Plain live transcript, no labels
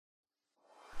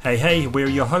Hey, we're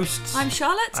your hosts. I'm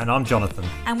Charlotte. And I'm Jonathan.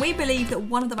 And we believe that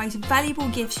one of the most valuable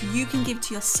gifts you can give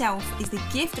to yourself is the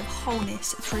gift of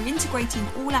wholeness through integrating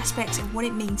all aspects of what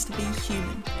it means to be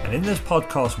human. And in this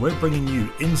podcast, we're bringing you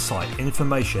insight,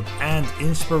 information, and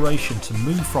inspiration to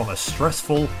move from a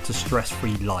stressful to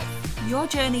stress-free life. Your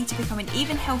journey to becoming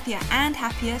even healthier and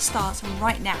happier starts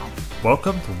right now.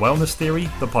 Welcome to Wellness Theory,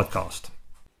 the podcast.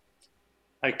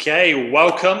 Okay,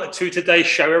 welcome to today's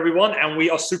show, everyone. And we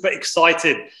are super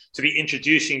excited to be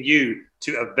introducing you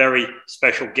to a very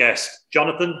special guest.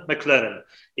 Jonathan McLearnon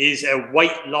is a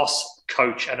weight loss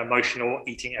coach and emotional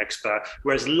eating expert who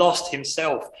has lost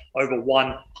himself over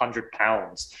 100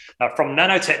 pounds. From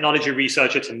nanotechnology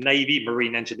researcher to Navy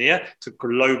Marine engineer to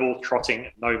global trotting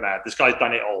nomad. This guy's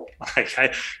done it all.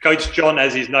 Okay, Coach John,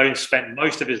 as he's known, spent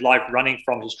most of his life running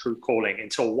from his true calling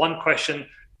until one question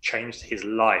changed his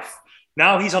life.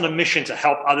 Now he's on a mission to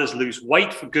help others lose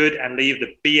weight for good and leave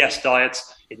the BS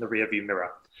diets in the rearview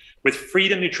mirror. With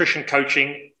Freedom Nutrition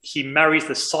Coaching, he marries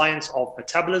the science of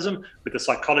metabolism with the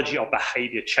psychology of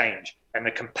behavior change and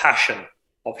the compassion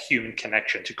of human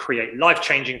connection to create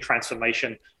life-changing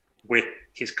transformation with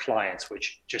his clients,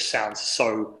 which just sounds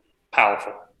so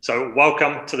powerful. So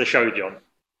welcome to the show, John.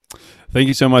 Thank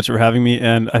you so much for having me,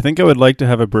 and I think I would like to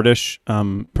have a British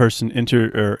person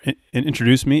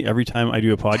introduce me every time I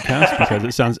do a podcast because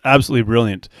it sounds absolutely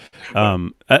brilliant.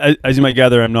 As you might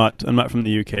gather, I'm not from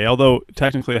the UK, although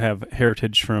technically I have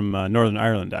heritage from Northern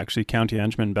Ireland, actually, County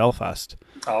Antrim, Belfast.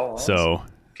 Oh, awesome. So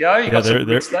you got some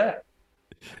roots there.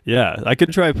 Yeah, I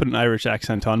could try put an Irish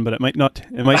accent on, but it might not.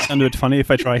 It might sound a bit funny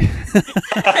if I try.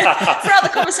 Throughout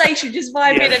the conversation, just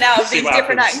vibe in and out of these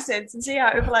different accents and see how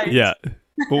it flows. Yeah.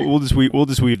 We'll just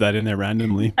weave that in there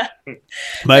randomly.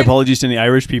 My apologies to any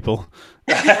Irish people.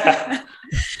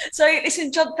 So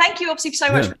listen, John, thank you obviously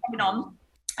so much for coming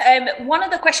on. One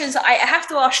of the questions I have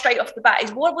to ask straight off the bat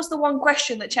is, what was the one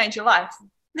question that changed your life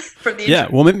from the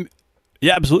intro?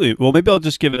 Absolutely. Well, maybe I'll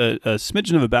just give a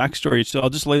smidgen of a backstory. So I'll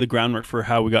just lay the groundwork for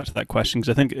how we got to that question, because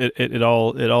I think it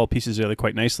all pieces together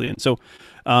quite nicely. And so,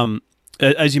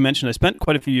 as you mentioned, I spent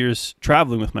quite a few years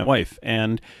traveling with my wife,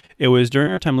 and it was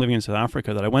during our time living in South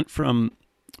Africa that I went from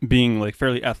being like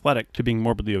fairly athletic to being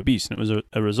morbidly obese. And it was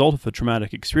a result of a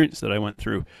traumatic experience that I went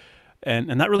through.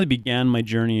 And that really began my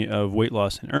journey of weight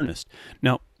loss in earnest.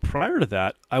 Now, prior to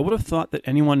that, I would have thought that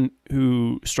anyone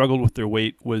who struggled with their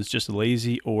weight was just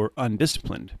lazy or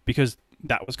undisciplined, because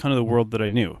that was kind of the world that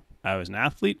I knew. I was an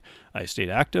athlete, I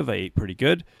stayed active, I ate pretty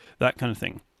good, that kind of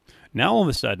thing. Now, all of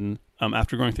a sudden,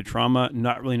 after going through trauma,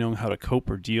 not really knowing how to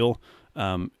cope or deal,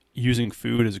 using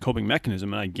food as a coping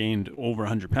mechanism, and I gained over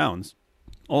 100 pounds,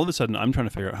 all of a sudden I'm trying to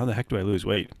figure out how the heck do I lose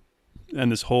weight? And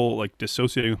this whole like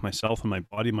dissociating with myself and my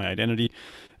body, my identity.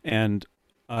 And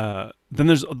then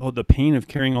there's the pain of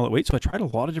carrying all that weight. So I tried a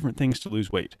lot of different things to lose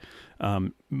weight.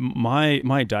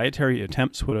 My dietary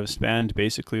attempts would have spanned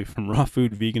basically from raw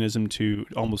food veganism to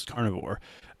almost carnivore.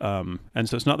 And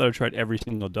so it's not that I've tried every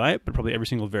single diet, but probably every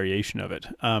single variation of it.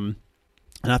 And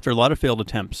after a lot of failed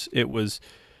attempts, it was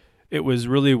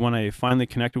really when I finally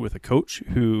connected with a coach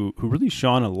who really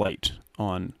shone a light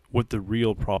on what the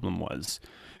real problem was.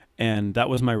 And that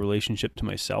was my relationship to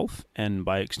myself, and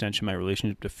by extension, my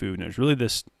relationship to food. And it was really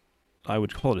this, I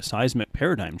would call it a seismic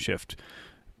paradigm shift,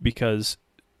 because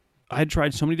I had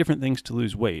tried so many different things to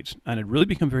lose weight, and I'd really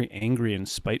become very angry and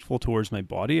spiteful towards my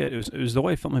body. It was as though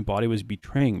I felt my body was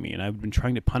betraying me, and I've been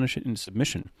trying to punish it into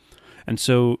submission. And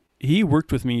so he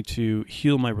worked with me to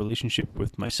heal my relationship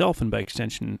with myself and by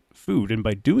extension food. And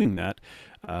by doing that,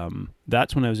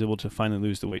 that's when I was able to finally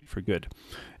lose the weight for good.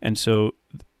 And so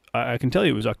I can tell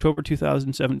you it was October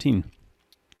 2017.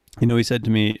 He said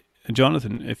to me,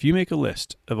 Jonathan, if you make a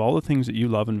list of all the things that you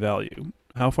love and value,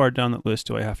 how far down that list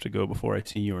do I have to go before I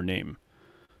see your name?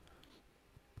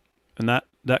 And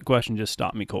that question just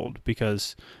stopped me cold,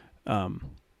 because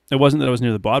it wasn't that I was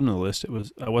near the bottom of the list. It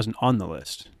was I wasn't on the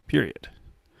list, period.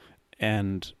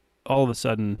 And all of a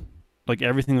sudden, like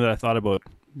everything that I thought about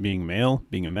being male,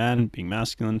 being a man, being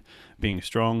masculine, being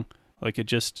strong, like it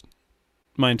just,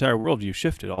 my entire worldview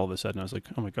shifted all of a sudden. I was like,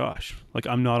 oh my gosh, like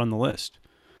I'm not on the list.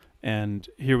 And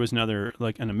here was another,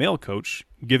 and a male coach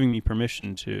giving me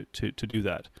permission to do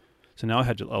that. So now I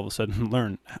had to all of a sudden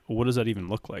learn, what does that even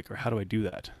look like, or how do I do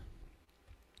that?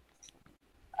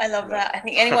 I love that. I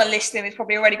think anyone listening has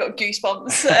probably already got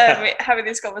goosebumps having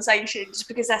this conversation, just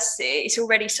because it's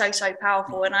already so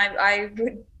powerful. And I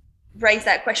would raise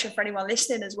that question for anyone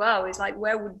listening as well, is like,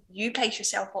 where would you place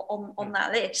yourself on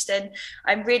that list? And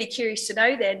I'm really curious to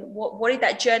know then, what did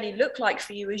that journey look like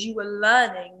for you as you were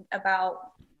learning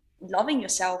about loving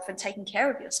yourself and taking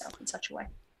care of yourself in such a way?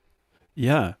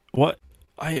 Yeah.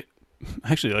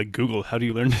 actually like Googled how do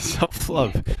you learn to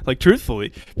self-love, like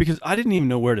truthfully, because I didn't even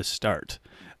know where to start.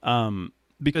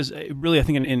 Because really, I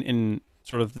think in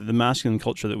sort of the masculine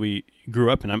culture that we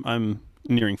grew up in, I'm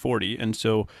nearing 40, and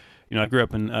so I grew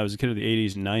up I was a kid of the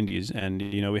 80s and 90s, and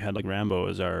we had like Rambo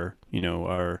as our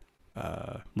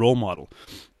role model.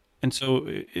 And so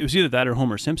it was either that or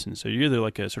Homer Simpson. So you're either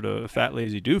like a sort of fat,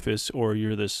 lazy doofus, or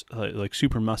you're this like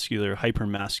super muscular, hyper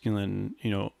masculine,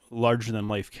 larger than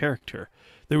life character.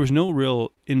 There was no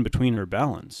real in between or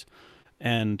balance.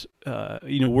 And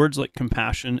words like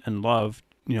compassion and love,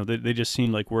 they just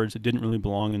seemed like words that didn't really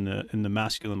belong in the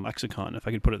masculine lexicon, if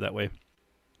I could put it that way.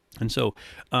 And so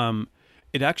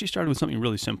it actually started with something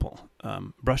really simple,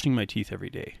 brushing my teeth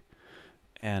every day.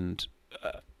 And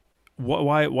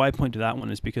why I point to that one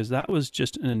is because that was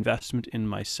just an investment in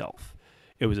myself.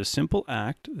 It was a simple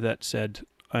act that said,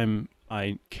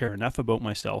 I care enough about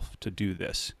myself to do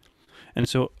this. And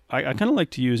so I kind of like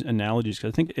to use analogies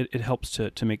because I think it helps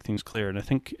to make things clear. And I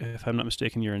think, if I'm not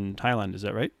mistaken, you're in Thailand. Is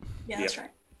that right? Yeah, that's right.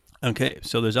 Okay,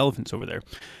 so there's elephants over there.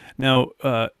 Now,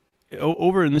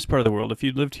 over in this part of the world, if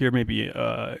you'd lived here maybe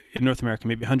in North America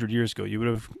maybe 100 years ago, you would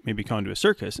have maybe gone to a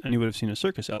circus and you would have seen a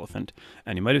circus elephant,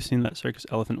 and you might have seen that circus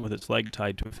elephant with its leg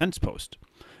tied to a fence post.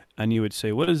 And you would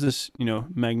say, what is this,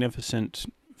 magnificent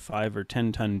 5 or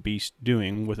 10 ton beast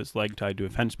doing with its leg tied to a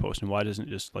fence post, and why doesn't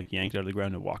it just like yank it out of the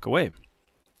ground and walk away?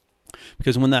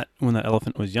 Because when that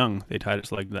elephant was young, they tied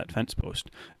its leg to that fence post,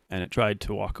 and it tried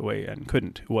to walk away and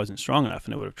couldn't. It wasn't strong enough,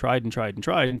 and it would have tried and tried and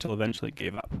tried until eventually it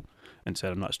gave up and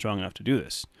said, I'm not strong enough to do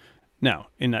this. Now,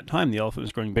 in that time, the elephant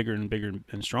was growing bigger and bigger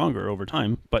and stronger over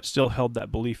time, but still held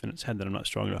that belief in its head that I'm not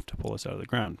strong enough to pull us out of the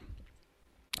ground.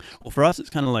 Well, for us,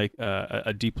 it's kind of like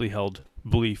a deeply held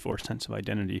belief or sense of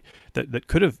identity that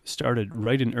could have started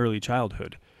right in early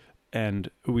childhood. And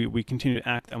we continue to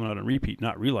act that one out on repeat,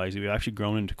 not realizing we've actually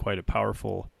grown into quite a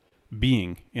powerful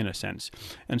being in a sense.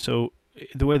 And so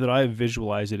the way that I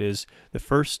visualize it is the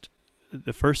first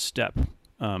step,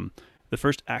 the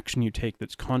first action you take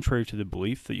that's contrary to the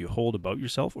belief that you hold about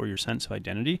yourself or your sense of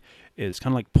identity is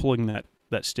kind of like pulling that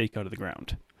stake out of the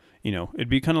ground. It'd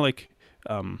be kind of like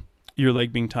your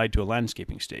leg being tied to a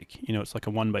landscaping stake. It's like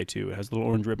a 1x2. It has a little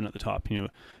orange ribbon at the top,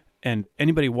 and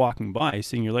anybody walking by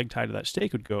seeing your leg tied to that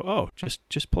stake would go, oh,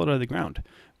 just pull it out of the ground.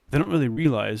 They don't really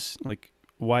realize like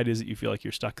why it is that you feel like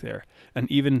you're stuck there.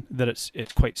 And even that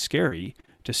it's quite scary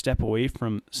to step away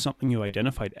from something you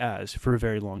identified as for a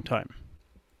very long time.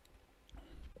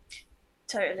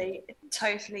 Totally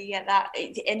get that.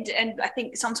 And I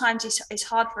think sometimes it's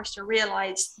hard for us to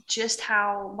realize just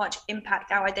how much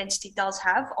impact our identity does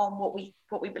have on what we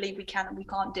believe we can and we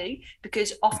can't do,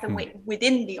 because often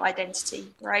within the identity,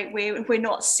 right, we're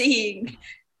not seeing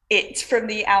it from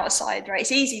the outside, right?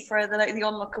 It's easy for the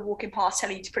onlooker walking past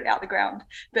telling you to put it out of the ground,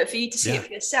 but for you to see it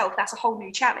for yourself, that's a whole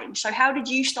new challenge. So how did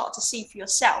you start to see for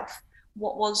yourself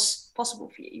what was possible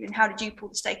for you, and how did you pull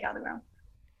the stake out of the ground?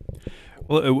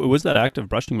 Well, it was that act of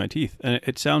brushing my teeth, and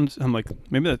it sounds. I'm like,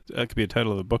 maybe that could be a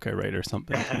title of a book I write or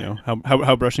something.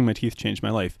 How brushing my teeth changed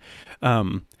my life.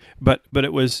 But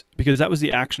it was because that was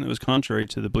the action that was contrary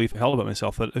to the belief I held about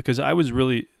myself. Because I was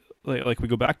really like we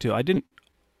go back to, I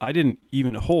didn't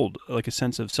even hold like a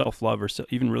sense of self-love or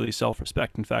even really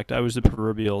self-respect. In fact, I was the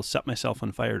proverbial set myself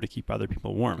on fire to keep other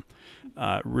people warm,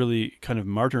 really kind of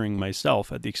martyring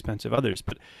myself at the expense of others.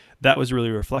 But that was really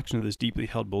a reflection of this deeply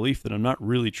held belief that I'm not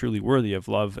really truly worthy of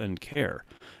love and care.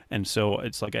 And so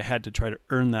it's like I had to try to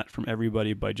earn that from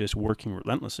everybody by just working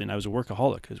relentlessly. And I was a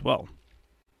workaholic as well.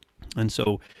 And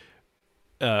so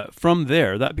from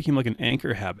there, that became like an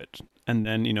anchor habit. And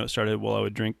then, it started, I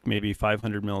would drink maybe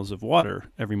 500 mils of water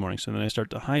every morning. So then I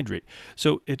start to hydrate.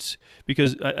 So it's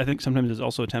because I think sometimes there's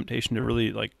also a temptation to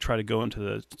really like try to go into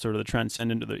the sort of the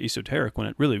transcendent or the esoteric,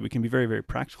 when we can be very, very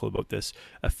practical about this,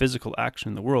 a physical action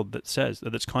in the world that says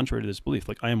that's contrary to this belief.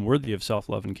 Like I am worthy of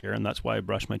self-love and care. And that's why I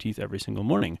brush my teeth every single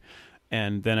morning.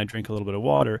 And then I drink a little bit of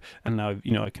water, and now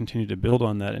I continue to build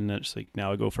on that, and then it's like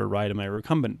now I go for a ride on my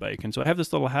recumbent bike, and so I have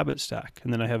this little habit stack,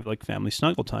 and then I have like family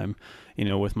snuggle time,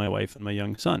 with my wife and my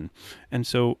young son, and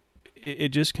so it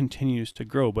just continues to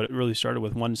grow. But it really started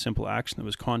with one simple action that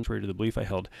was contrary to the belief I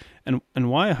held, and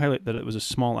why I highlight that it was a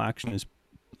small action is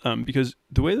because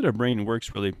the way that our brain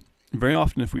works, really, very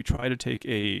often if we try to take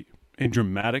a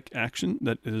dramatic action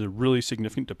that is a really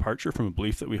significant departure from a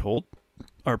belief that we hold,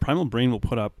 our primal brain will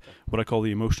put up what I call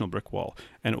the emotional brick wall,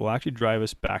 and it will actually drive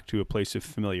us back to a place of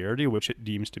familiarity, which it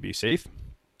deems to be safe.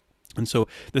 And so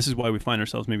this is why we find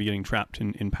ourselves maybe getting trapped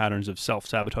in patterns of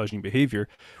self-sabotaging behavior,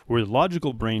 where the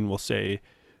logical brain will say,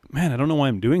 man, I don't know why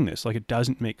I'm doing this. Like, it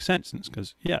doesn't make sense. And it's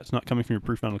because, it's not coming from your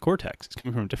prefrontal cortex. It's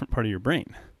coming from a different part of your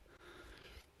brain.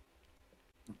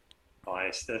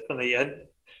 Nice, definitely. And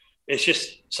it's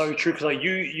just so true because like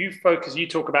you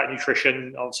talk about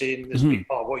nutrition, obviously, in this big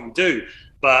part of what you do.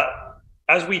 But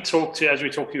as we talk to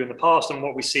you in the past and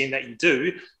what we've seen that you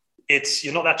do,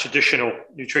 you're not that traditional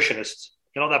nutritionist.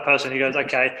 You're not that person who goes,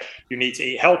 okay, you need to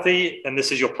eat healthy and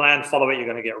this is your plan, follow it, you're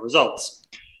going to get results.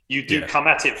 You do come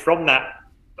at it from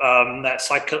that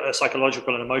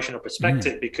psychological and emotional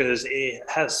perspective because it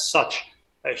has such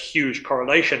a huge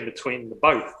correlation between the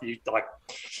both. You like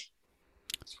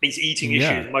these eating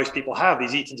issues most people have,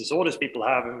 these eating disorders people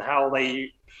have, and how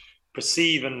they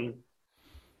perceive and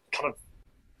kind of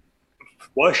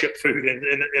worship food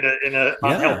in a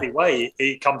unhealthy way.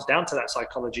 It comes down to that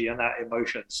psychology and that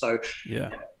emotion. So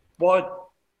what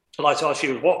I'd like to ask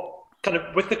you is, what kind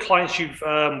of, with the clients you've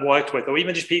worked with, or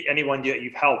even just anyone that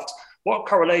you've helped, what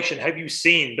correlation have you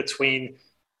seen between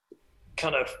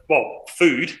kind of,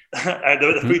 food,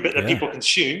 the food that people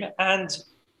consume, and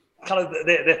kind of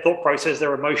their thought process,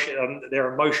 their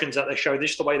emotions that they show,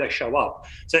 just the way they show up?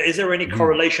 So is there any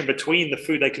correlation between the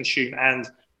food they consume and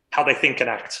how they think and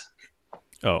act?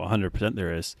 Oh, 100%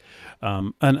 there is.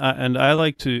 And I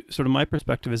like to, sort of my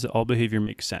perspective is that all behavior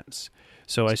makes sense.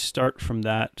 So I start from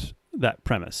that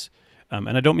premise.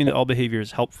 And I don't mean that all behavior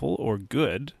is helpful or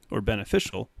good or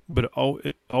beneficial, but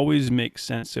it always makes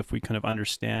sense if we kind of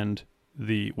understand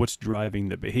what's driving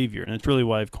the behavior. And it's really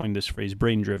why I've coined this phrase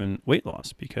brain-driven weight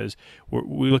loss, because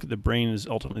we look at the brain as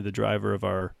ultimately the driver of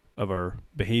our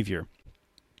behavior.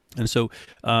 And so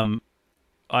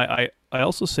I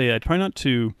also say I try not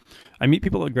to. I meet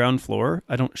people at the ground floor.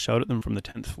 I don't shout at them from the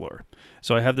 10th floor.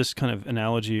 So I have this kind of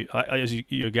analogy. As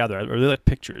you gather, I really like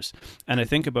pictures. And I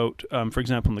think about, for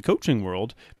example, in the coaching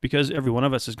world, because every one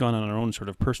of us has gone on our own sort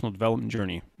of personal development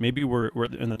journey. Maybe we're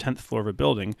in the 10th floor of a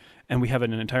building, and we have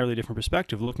an entirely different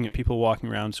perspective looking at people walking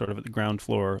around sort of at the ground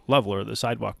floor level or the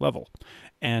sidewalk level.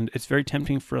 And it's very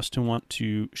tempting for us to want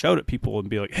to shout at people and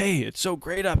be like, hey, it's so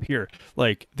great up here.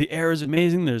 Like, the air is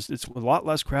amazing. It's a lot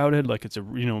less crowded. Like, it's a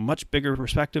much bigger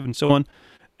perspective and so on.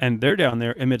 And they're down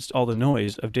there amidst all the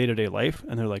noise of day-to-day life,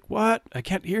 and they're like, what? I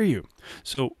can't hear you.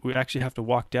 So we actually have to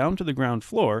walk down to the ground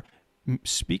floor,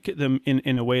 speak at them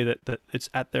in a way that it's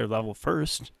at their level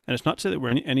first. And it's not to say that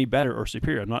we're any better or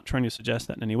superior. I'm not trying to suggest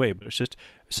that in any way, but it's just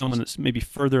someone that's maybe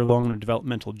further along in a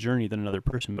developmental journey than another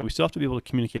person. But we still have to be able to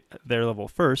communicate at their level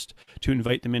first to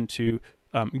invite them into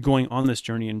going on this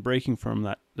journey and breaking from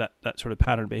that sort of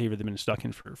pattern of behavior they've been stuck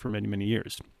in for many, many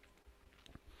years.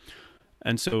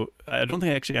 And so I don't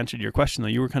think I actually answered your question, though.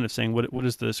 You were kind of saying, what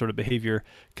is the sort of behavior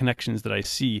connections that I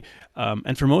see?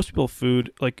 And for most people,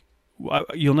 food, like,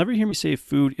 you'll never hear me say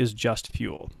food is just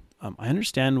fuel. I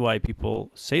understand why people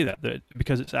say that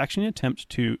because it's actually an attempt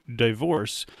to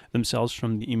divorce themselves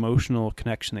from the emotional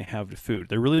connection they have to food.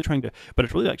 They're really but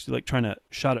it's really actually like trying to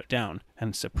shut it down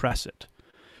and suppress it.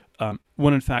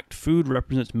 When in fact, food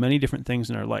represents many different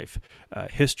things in our life: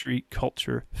 history,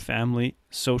 culture, family,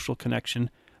 social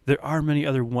connection. There are many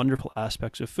other wonderful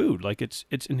aspects of food. Like it's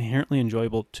inherently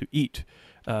enjoyable to eat,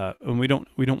 and we don't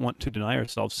want to deny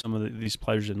ourselves some of these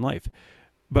pleasures in life.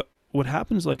 But what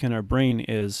happens, like in our brain,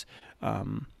 is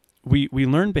we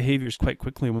learn behaviors quite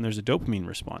quickly when there's a dopamine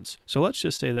response. So let's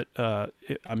just say that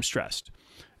I'm stressed,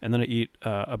 and then I eat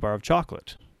a bar of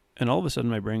chocolate, and all of a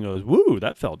sudden my brain goes, "Woo,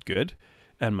 that felt good,"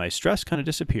 and my stress kind of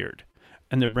disappeared,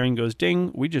 and the brain goes,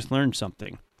 "Ding, we just learned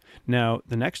something." Now,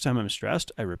 the next time I'm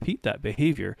stressed, I repeat that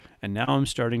behavior, and now I'm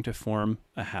starting to form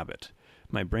a habit.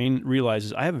 My brain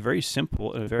realizes I have a very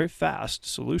simple and a very fast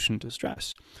solution to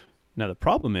stress. Now, the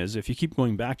problem is, if you keep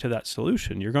going back to that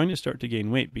solution, you're going to start to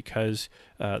gain weight because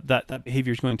that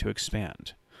behavior is going to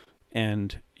expand.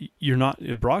 And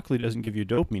broccoli doesn't give you a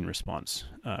dopamine response,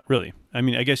 really. I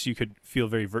mean, I guess you could feel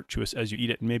very virtuous as you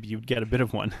eat it, and maybe you'd get a bit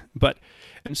of one.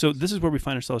 And so this is where we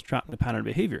find ourselves trapped in the pattern of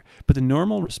behavior. But the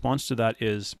normal response to that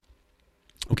is,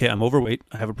 okay, I'm overweight,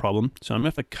 I have a problem, so I'm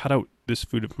going to have to cut out this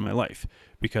food from my life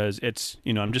because it's,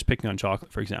 I'm just picking on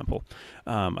chocolate, for example.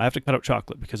 I have to cut out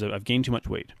chocolate because I've gained too much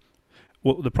weight.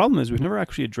 Well, the problem is we've never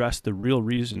actually addressed the real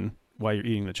reason why you're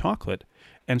eating the chocolate.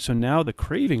 And so now the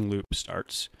craving loop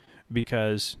starts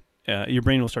because your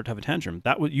brain will start to have a tantrum.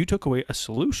 You took away a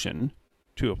solution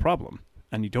to a problem,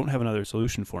 and you don't have another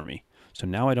solution for me. So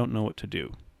now I don't know what to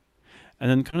do. And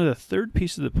then kind of the third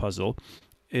piece of the puzzle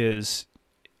is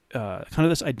kind of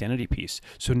this identity piece.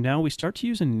 So now we start to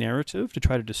use a narrative to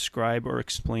try to describe or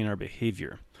explain our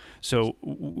behavior. So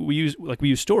we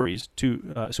use stories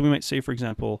to. So we might say, for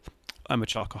example, I'm a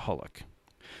chocoholic.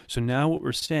 So now what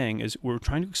we're saying is we're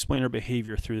trying to explain our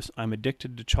behavior through this I'm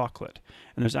addicted to chocolate.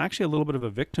 And there's actually a little bit of a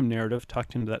victim narrative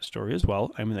tucked into that story as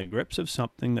well. I'm in the grips of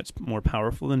something that's more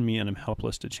powerful than me and I'm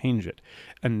helpless to change it.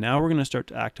 And now we're going to start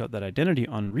to act out that identity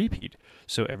on repeat.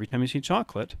 So every time you see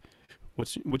chocolate,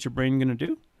 what's your brain going to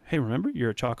do? Hey, remember,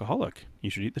 you're a chocoholic. You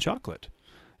should eat the chocolate.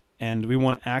 And we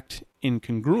want to act in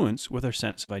congruence with our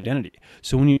sense of identity.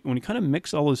 So when you kind of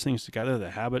mix all those things together,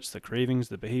 the habits, the cravings,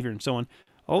 the behavior, and so on,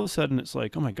 all of a sudden it's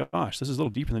like, oh my gosh, this is a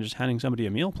little deeper than just handing somebody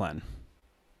a meal plan.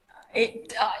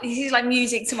 This is like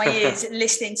music to my ears,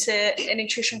 listening to a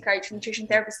nutrition coach, nutrition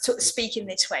therapist speak in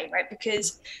this way, right?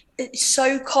 Because it's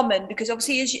so common. Because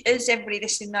obviously, as everybody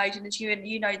listening knows, and as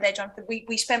you know there, Jonathan,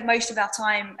 we spent most of our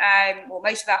time, or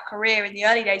most of our career in the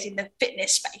early days in the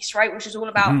fitness space, right, which is all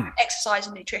about exercise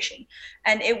and nutrition.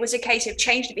 And it was a case of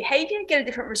change the behavior, get a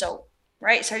different result,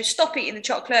 right? So stop eating the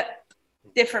chocolate,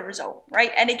 different result,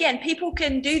 right? And again, people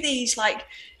can do these like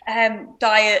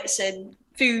diets and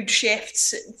food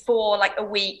shifts for like a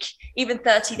week, even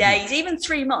 30 days, even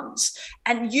 3 months.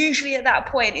 And usually at that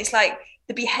point, it's like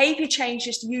the behavior change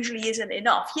just usually isn't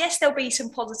enough. Yes, there'll be some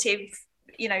positive,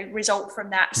 result from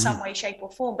that some way, shape or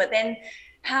form, but then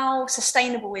how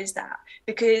sustainable is that?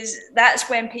 Because that's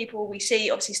when we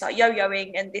see obviously start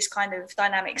yo-yoing and this kind of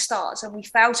dynamic starts, and we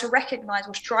fail to recognize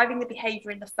what's driving the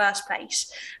behavior in the first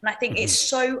place. And I think it's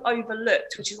so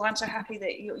overlooked, which is why I'm so happy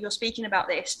that you're speaking about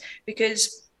this,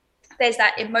 because there's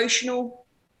that emotional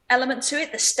element to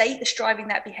it, the state that's driving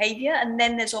that behavior. And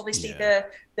then there's obviously the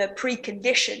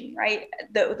precondition, right,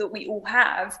 that we all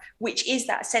have, which is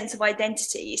that sense of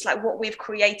identity. It's like what we've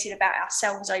created about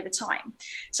ourselves over time.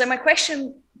 So my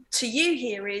question to you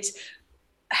here is,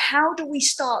 how do we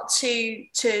start to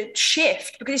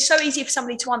shift? Because it's so easy for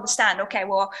somebody to understand, okay,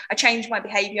 well, I change my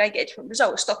behavior, I get different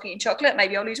results, stop eating chocolate,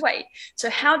 maybe I'll lose weight. So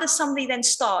how does somebody then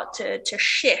start to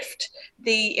shift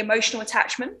the emotional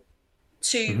attachment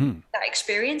to that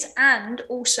experience? And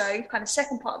also, kind of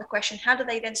second part of the question, how do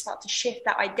they then start to shift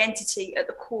that identity at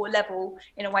the core level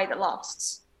in a way that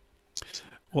lasts?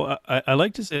 Well, I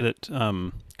like to say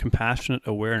that compassionate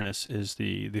awareness is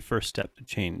the first step to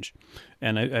change.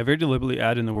 And I very deliberately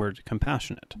add in the word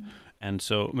compassionate. And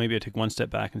so maybe I take one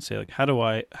step back and say, like, how do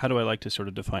I like to sort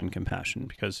of define compassion?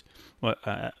 Because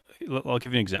I'll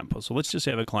give you an example. So let's just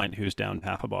say I have a client who's down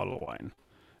half a bottle of wine.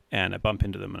 And I bump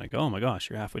into them and I go, oh my gosh,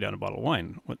 you're halfway down a bottle of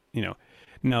wine.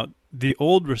 Now the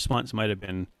old response might have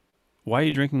been, why are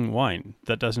you drinking wine?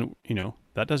 That doesn't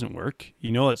work.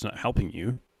 That's not helping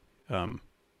you.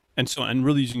 And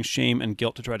really using shame and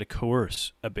guilt to try to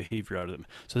coerce a behavior out of them.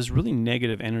 So there's really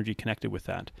negative energy connected with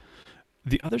that.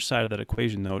 The other side of that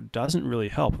equation, though, doesn't really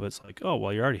help if it's like, oh,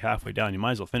 well, you're already halfway down. You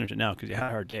might as well finish it now because you had a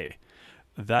hard day.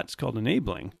 That's called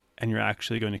enabling. And you're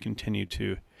actually going to continue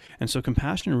to. And so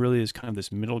compassion really is kind of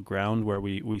this middle ground where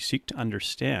we seek to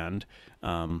understand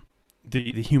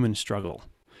the human struggle.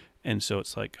 And so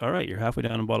it's like, all right, you're halfway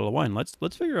down a bottle of wine. Let's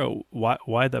figure out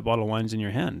why that bottle of wine's in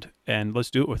your hand, and let's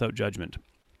do it without judgment.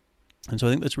 And so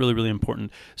I think that's really, really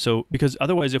important. So because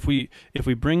otherwise, if we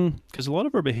bring, because a lot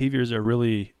of our behaviors are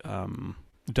really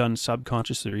done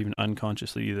subconsciously or even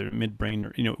unconsciously, either midbrain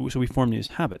or so we form these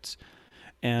habits,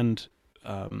 and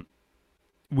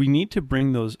we need to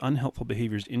bring those unhelpful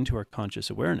behaviors into our conscious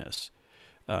awareness.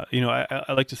 I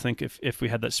like to think if we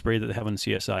had that spray that they have on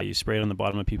CSI, you spray it on the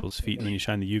bottom of people's feet and then you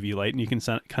shine the UV light and you can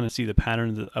kind of see the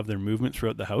pattern of their movement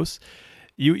throughout the house.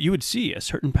 You would see a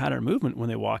certain pattern of movement when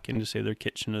they walk into, say, their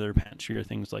kitchen or their pantry or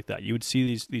things like that. You would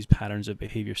see these patterns of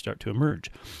behavior start to emerge.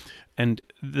 And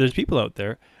there's people out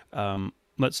there,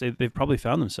 let's say they've probably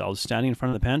found themselves standing in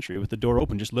front of the pantry with the door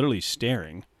open, just literally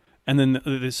staring. And then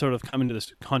they sort of come into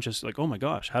this conscious, like, oh my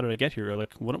gosh, how did I get here? Or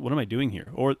like, what am I doing here?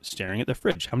 Or staring at the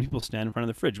fridge. How many people stand in front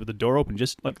of the fridge with the door open,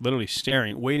 just like literally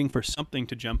staring, waiting for something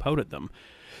to jump out at them?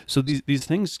 So these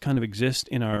things kind of exist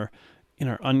in our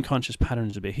unconscious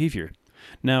patterns of behavior.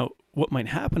 Now, what might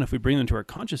happen if we bring them to our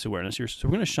conscious awareness here, so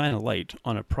we're going to shine a light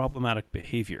on a problematic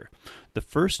behavior. The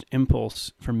first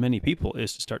impulse for many people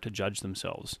is to start to judge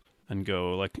themselves and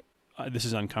go like, this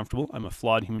is uncomfortable. I'm a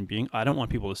flawed human being. I don't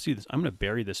want people to see this. I'm going to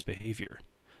bury this behavior.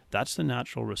 That's the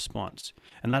natural response.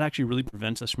 And that actually really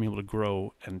prevents us from being able to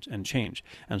grow and change.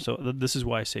 And so this is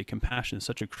why I say compassion is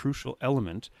such a crucial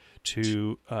element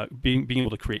to being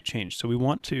able to create change. So we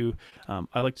want to,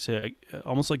 I like to say,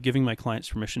 almost like giving my clients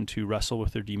permission to wrestle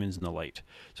with their demons in the light.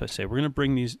 So I say, we're going to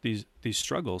bring these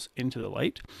struggles into the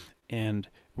light, and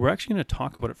we're actually going to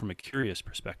talk about it from a curious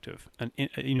perspective, and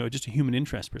just a human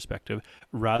interest perspective,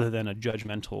 rather than a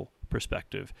judgmental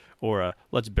perspective or a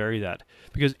let's bury that.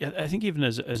 Because I think even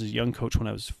as a young coach, when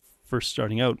I was first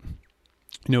starting out,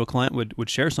 a client would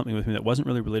share something with me that wasn't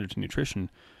really related to nutrition,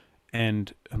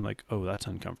 And I'm like, oh, that's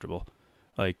uncomfortable.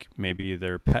 Like maybe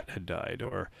their pet had died,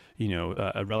 or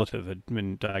a relative had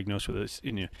been diagnosed with this,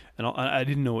 and I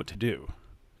didn't know what to do.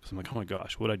 So I'm like, oh my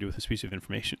gosh, what do I do with this piece of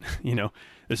information?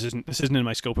 This isn't in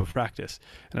my scope of practice.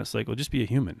 And it's like, well, just be a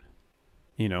human,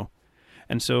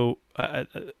 And so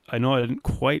I know I didn't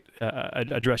quite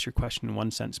address your question in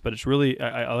one sense, but it's really,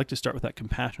 I like to start with that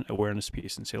compassionate awareness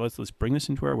piece and say, let's bring this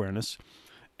into our awareness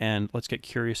and let's get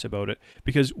curious about it.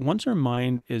 Because once our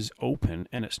mind is open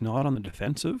and it's not on the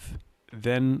defensive,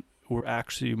 then we're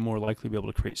actually more likely to be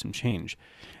able to create some change.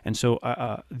 And so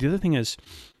the other thing is,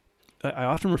 I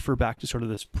often refer back to sort of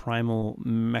this primal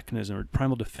mechanism or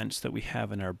primal defense that we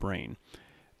have in our brain.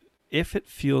 If it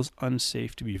feels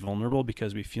unsafe to be vulnerable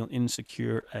because we feel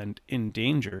insecure and in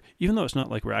danger, even though it's not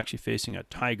like we're actually facing a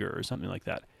tiger or something like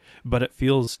that, but it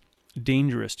feels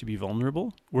dangerous to be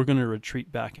vulnerable, we're going to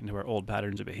retreat back into our old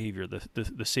patterns of behavior,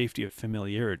 the safety of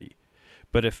familiarity.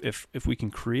 But if we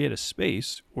can create a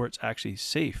space where it's actually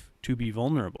safe to be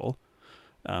vulnerable,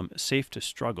 safe to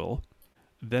struggle,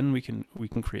 then we can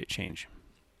create change.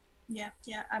 Yeah,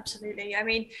 absolutely. I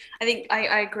mean, I think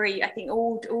I agree. I think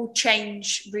all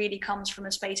change really comes from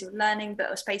a space of learning,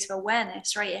 but a space of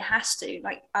awareness, right? It has to.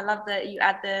 Like, I love that you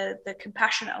add the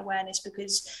compassionate awareness,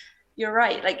 because you're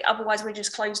right. Like, otherwise we're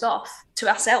just closed off to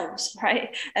ourselves,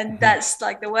 right? And that's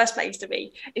like the worst place to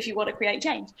be if you want to create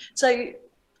change. So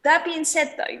that being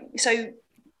said, though, so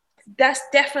that's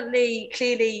definitely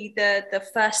clearly the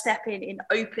first step in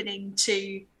opening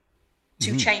to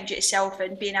change itself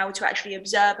and being able to actually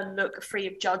observe and look free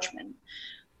of judgment.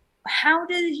 How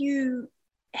do you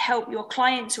help your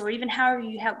clients, or even how have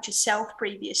you helped yourself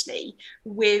previously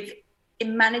with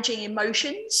managing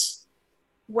emotions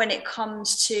when it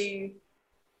comes to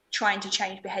trying to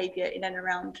change behavior in and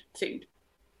around food?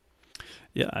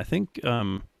 Yeah, I think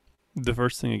the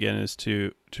first thing again is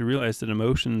to realize that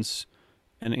emotions,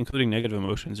 and including negative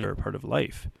emotions, are a part of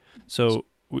life. So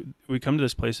we come to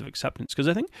this place of acceptance, because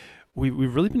I think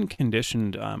we've really been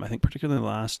conditioned, I think particularly in the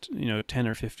last 10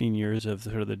 or 15 years of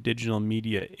sort of the digital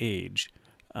media age,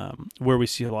 where we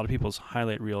see a lot of people's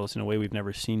highlight reels in a way we've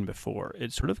never seen before.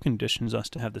 It sort of conditions us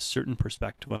to have this certain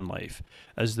perspective on life,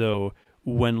 as though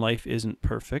when life isn't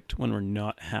perfect, when we're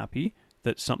not happy,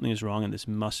 that something is wrong and this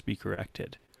must be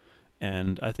corrected.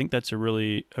 And I think that's a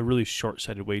really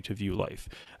short-sighted way to view life.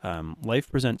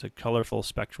 Life presents a colorful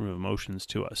spectrum of emotions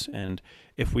to us. And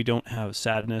if we don't have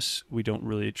sadness, we don't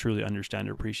really truly understand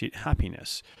or appreciate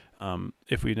happiness.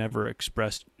 If we never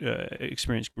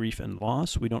experience grief and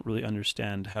loss, we don't really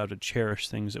understand how to cherish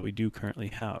things that we do currently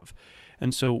have.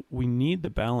 And so we need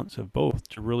the balance of both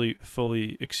to really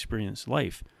fully experience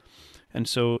life. And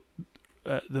so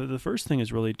the first thing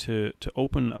is really to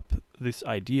open up this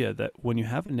idea that when you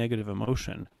have a negative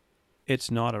emotion, it's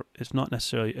not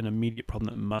necessarily an immediate problem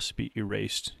that must be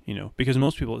erased, because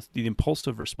most people, the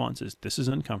impulsive response is, this is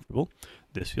uncomfortable,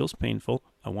 this feels painful,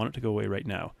 I want it to go away right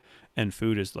now. And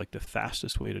food is like the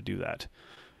fastest way to do that.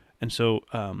 And so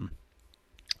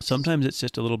sometimes it's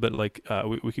just a little bit like,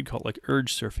 we could call it like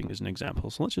urge surfing as an example.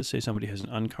 So let's just say somebody has an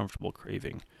uncomfortable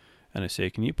craving, and I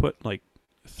say, can you put like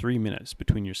 3 minutes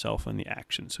between yourself and the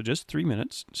action? So just 3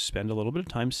 minutes, spend a little bit of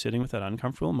time sitting with that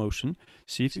uncomfortable emotion,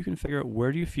 see if you can figure out,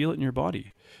 where do you feel it in your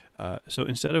body? So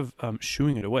instead of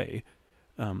shooing it away,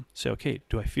 say, okay,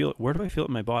 do I feel it? Where do I feel it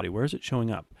in my body? Where is it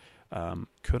showing up?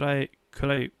 Could I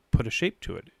put a shape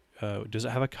to it? Does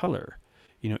it have a color?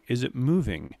 Is it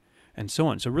moving? And so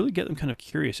on. So really get them kind of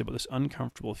curious about this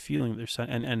uncomfortable feeling that they're,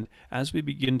 and as we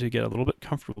begin to get a little bit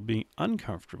comfortable being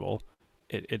uncomfortable,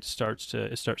 it starts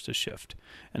to shift.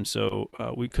 And so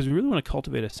because we really want to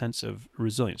cultivate a sense of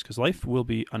resilience, because life will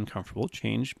be uncomfortable.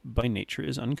 Change by nature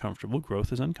is uncomfortable.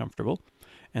 Growth is uncomfortable.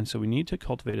 And so we need to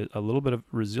cultivate a little bit of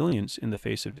resilience in the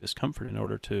face of discomfort in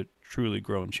order to truly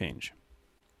grow and change.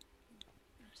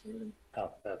 Absolutely.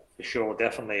 For sure,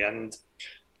 definitely. And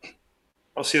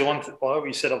obviously the one what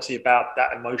you said obviously about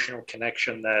that emotional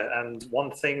connection there, and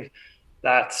one thing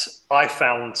that I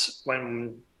found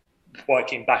when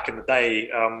working back in the day,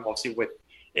 obviously with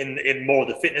in more of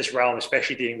the fitness realm,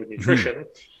 especially dealing with nutrition,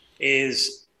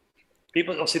 is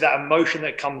people obviously that emotion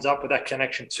that comes up with that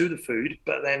connection to the food,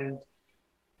 but then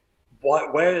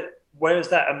where is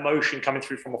that emotion coming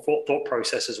through from a thought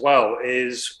process as well?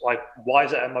 Is like, why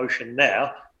is that emotion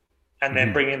there? And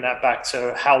then bringing that back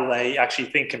to how they actually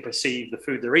think and perceive the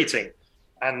food they're eating.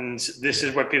 And this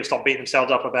is where people start beating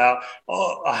themselves up about,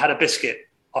 oh, I had a biscuit,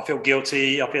 I feel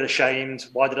guilty, I feel ashamed.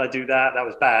 Why did I do that? That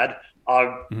was bad.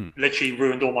 I literally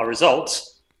ruined all my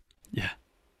results. Yeah.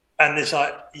 And it's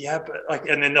like, yeah, but like,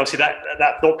 and then obviously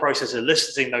that thought process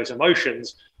eliciting those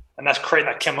emotions, and that's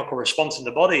creating that chemical response in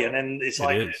the body. And then it's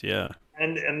like, it is, yeah.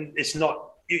 and it's not.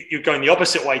 You're going the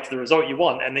opposite way to the result you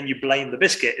want, and then you blame the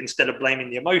biscuit instead of blaming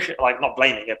the emotion. Like, not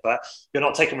blaming it, but you're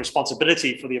not taking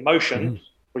responsibility for the emotion,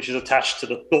 which is attached to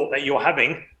the thought that you're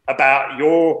having about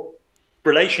your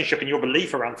relationship and your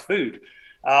belief around food.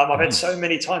 I've had so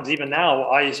many times, even now,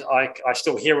 I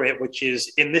still hear it, which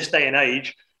is, in this day and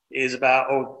age, is about,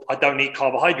 oh, I don't eat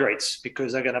carbohydrates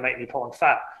because they're going to make me put on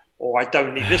fat, or I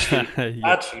don't eat this food, it's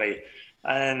bad for me.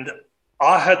 And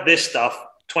I heard this stuff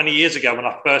 20 years ago when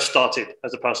I first started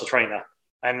as a personal trainer,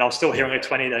 and I'm still hearing it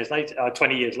 20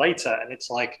 years later. And it's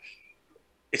like,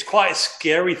 it's quite a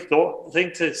scary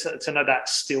thing to know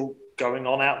that's still going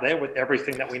on out there with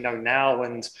everything that we know now.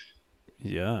 And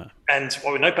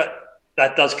what we know, but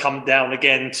that does come down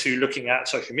again to looking at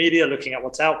social media, looking at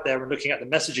what's out there, and looking at the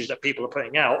messages that people are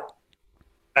putting out.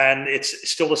 And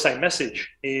it's still the same message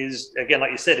is, again,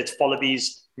 like you said, it's follow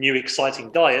these new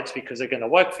exciting diets because they're going to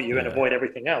work for you and avoid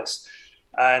everything else.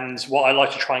 And what I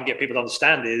like to try and get people to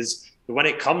understand is that when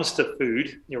it comes to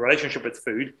food, your relationship with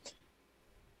food,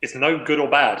 it's no good or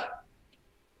bad.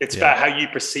 It's about how you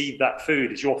perceive that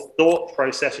food. It's your thought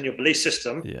process and your belief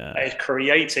system that is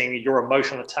creating your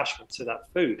emotional attachment to that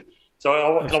food.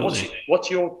 So what's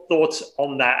your thoughts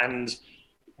on that, and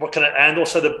and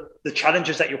also the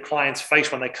challenges that your clients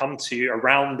face when they come to you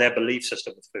around their belief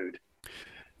system with food?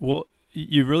 Well,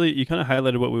 you kind of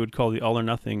highlighted what we would call the all or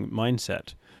nothing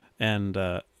mindset. And,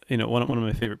 one of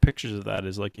my favorite pictures of that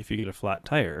is like if you get a flat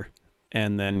tire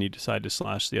and then you decide to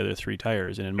slash the other 3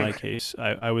 tires. And in my case,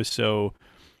 I was so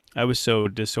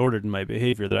disordered in my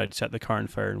behavior that I'd set the car on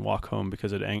fire and walk home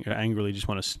because I'd angrily just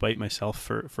want to spite myself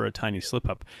for a tiny slip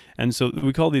up. And so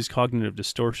we call these cognitive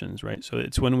distortions, right? So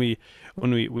it's when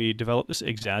we develop this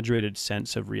exaggerated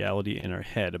sense of reality in our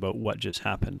head about what just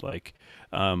happened. Like,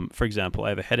 for example, I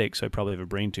have a headache, so I probably have a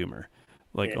brain tumor.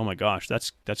 Like, oh my gosh,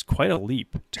 that's quite a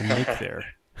leap to make there,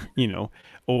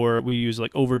 or we use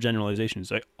like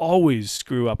overgeneralizations. I always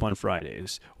screw up on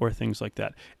Fridays or things like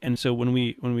that. And so when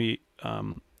we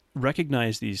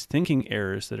recognize these thinking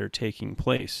errors that are taking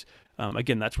place,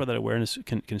 again, that's where that awareness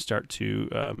can start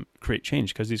to create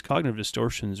change, because these cognitive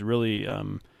distortions really,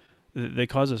 they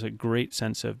cause us a great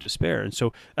sense of despair. And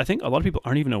so I think a lot of people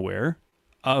aren't even aware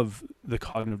of the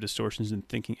cognitive distortions and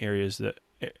thinking errors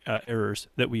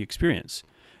that we experience.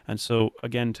 And so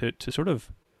again, to sort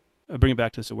of bring it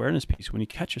back to this awareness piece, when you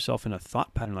catch yourself in a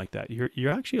thought pattern like that,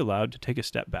 you're actually allowed to take a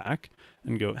step back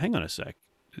and go, hang on a sec,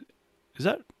 is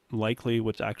that likely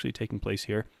what's actually taking place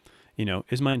here?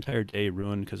 Is my entire day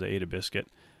ruined because I ate a biscuit?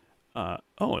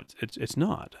 It's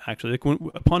not actually. Like,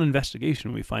 upon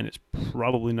investigation, we find it's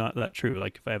probably not that true.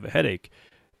 Like, if I have a headache,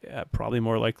 probably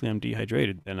more likely I'm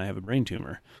dehydrated than I have a brain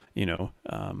tumor,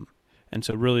 and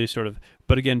so really sort of,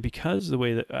 but again, because the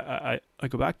way that I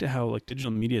go back to how like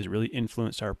digital media has really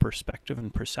influenced our perspective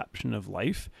and perception of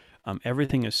life,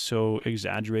 everything is so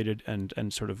exaggerated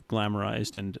and sort of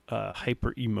glamorized and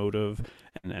hyper emotive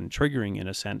and triggering in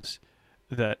a sense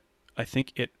that I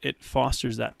think it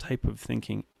fosters that type of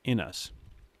thinking in us.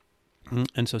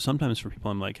 And so sometimes for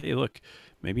people, I'm like, hey, look,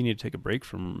 maybe you need to take a break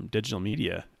from digital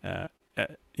media,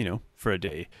 for a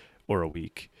day or a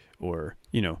week, or,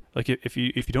 like if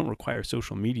you don't require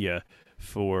social media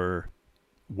for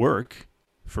work,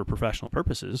 for professional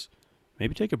purposes,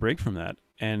 maybe take a break from that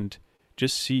and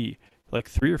just see, like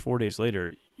 3 or 4 days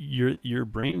later, your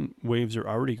brain waves are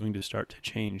already going to start to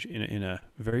change in a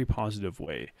very positive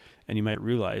way. And you might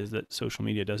realize that social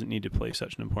media doesn't need to play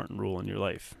such an important role in your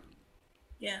life.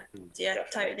 Yeah,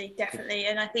 totally, definitely.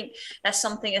 And I think that's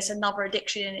something that's another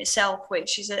addiction in itself,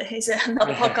 which is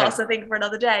another podcast, I think, for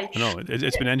another day. No,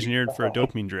 it's been engineered for a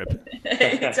dopamine drip.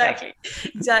 Exactly.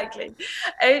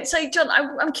 So, John,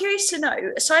 I'm curious to know,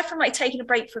 aside from like taking a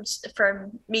break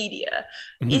from media,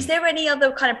 is there any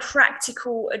other kind of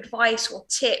practical advice or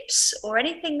tips or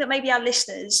anything that maybe our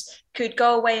listeners could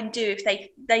go away and do if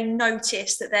they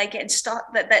notice that they're getting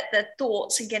stuck, that their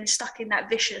thoughts are getting stuck in that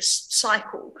vicious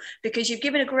cycle? Because you've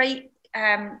given a great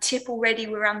tip already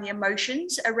around the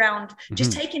emotions, around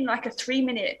just taking like a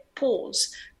 3-minute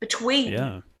pause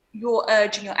between your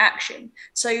urge and your action.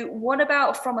 So what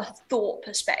about from a thought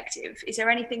perspective? Is there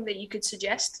anything that you could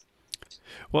suggest?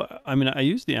 Well, I mean, I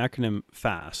use the acronym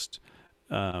FAST.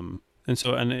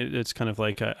 And it's kind of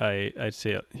like I'd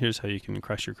say, here's how you can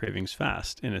crush your cravings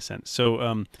fast, in a sense.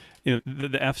 So,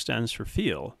 the F stands for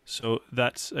feel. So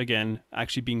that's, again,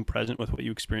 actually being present with what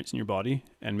you experience in your body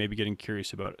and maybe getting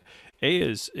curious about it. A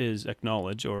is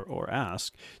acknowledge or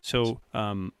ask. So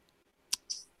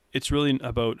it's really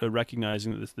about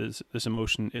recognizing that this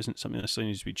emotion isn't something that necessarily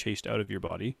needs to be chased out of your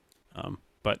body,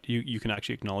 but you can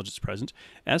actually acknowledge it's present.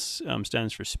 S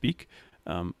stands for speak.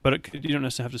 You don't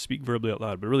necessarily have to speak verbally out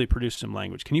loud, but really produce some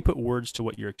language. Can you put words to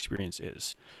what your experience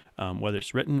is? Whether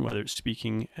it's written, whether it's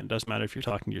speaking, and it doesn't matter if you're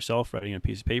talking to yourself, writing on a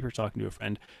piece of paper, talking to a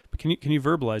friend, but can you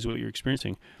verbalize what you're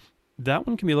experiencing? That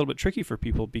one can be a little bit tricky for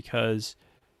people because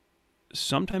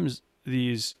sometimes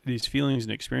these feelings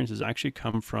and experiences actually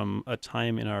come from a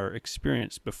time in our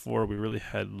experience before we really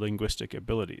had linguistic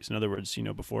abilities. In other words,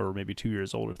 before we're maybe 2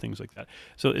 years old or things like that.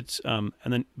 So it's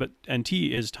and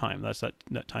T is time. That's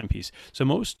that time piece. So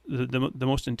the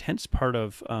most intense part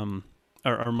of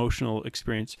our emotional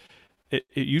experience, it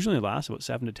usually lasts about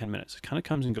 7 to 10 minutes. It kind of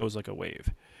comes and goes like a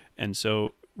wave. And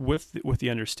so with the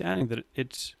understanding that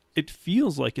it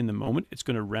feels like in the moment it's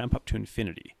going to ramp up to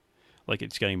infinity. Like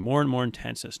it's getting more and more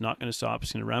intense. It's not going to stop.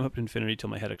 It's going to ramp up to infinity till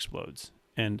my head explodes.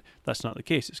 And that's not the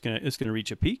case. It's going to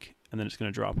reach a peak and then it's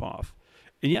going to drop off.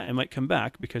 And yeah, it might come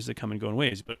back because they come and go in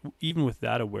waves. But even with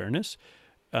that awareness,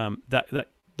 that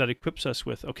equips us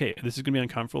with, okay, this is going to be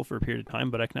uncomfortable for a period of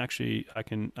time, but I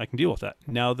can deal with that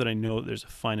now that I know there's a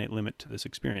finite limit to this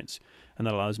experience, and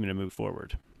that allows me to move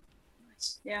forward.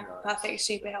 Yeah, perfect.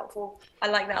 Super helpful. I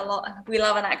like that a lot. We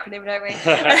love an acronym, don't we?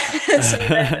 So,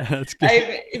 That's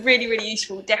good. Really, really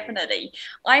useful. Definitely.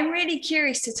 I'm really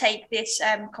curious to take this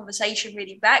conversation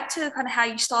really back to kind of how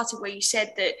you started, where you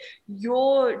said that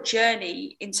your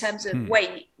journey in terms of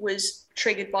weight was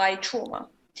triggered by trauma.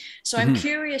 So I'm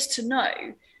curious to know,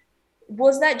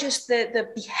 was that just the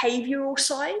behavioral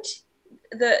side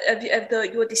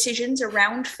of your decisions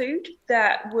around food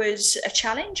that was a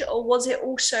challenge, or was it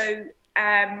also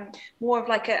more of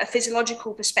like a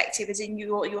physiological perspective, as in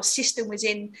your system was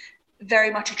in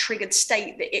very much a triggered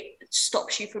state that it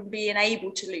stops you from being able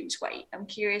to lose weight? I'm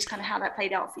curious kind of how that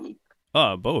played out for you.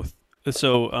 Both.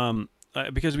 So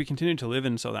because we continued to live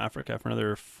in South Africa for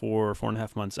another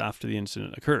 4.5 months after the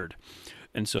incident occurred,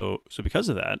 and so because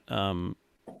of that,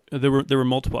 there were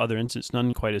multiple other incidents,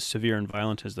 none quite as severe and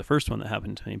violent as the first one that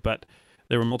happened to me, but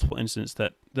there were multiple incidents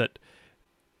that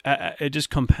it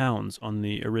just compounds on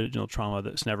the original trauma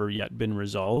that's never yet been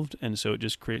resolved, and so it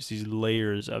just creates these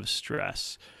layers of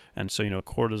stress. And so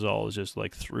cortisol is just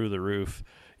like through the roof.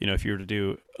 If you were to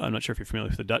do, I'm not sure if you're familiar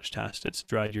with the Dutch test, it's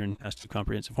dried urine test of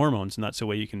comprehensive hormones, and that's a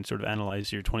way you can sort of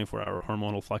analyze your 24-hour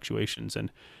hormonal fluctuations.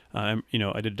 And I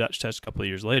did a Dutch test a couple of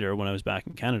years later when I was back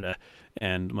in Canada,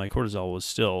 and my cortisol was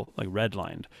still like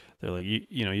redlined. They're like,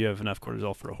 you have enough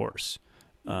cortisol for a horse.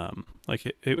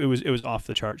 Like it was off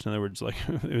the charts. In other words, like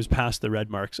it was past the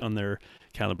red marks on their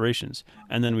calibrations.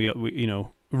 And then we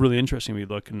really interesting, we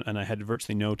look, and I had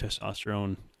virtually no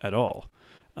testosterone at all.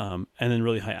 And then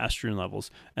really high estrogen levels,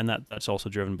 and that's also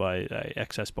driven by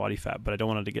excess body fat. But I don't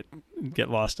want it to get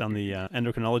lost on the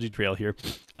endocrinology trail here.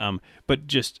 But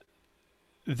just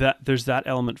that there's that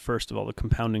element first of all, the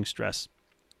compounding stress.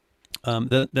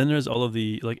 Then there's all of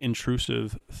the like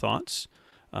intrusive thoughts,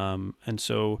 and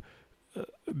so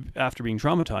after being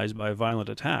traumatized by a violent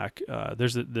attack,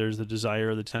 there's the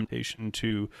desire, the temptation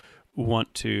to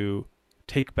want to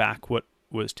take back what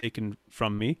was taken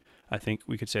from me. I think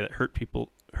we could say that hurt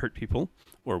people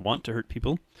or want to hurt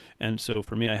people. And so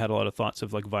for me, I had a lot of thoughts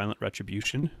of like violent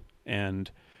retribution,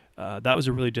 and that was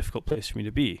a really difficult place for me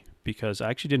to be, because I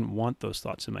actually didn't want those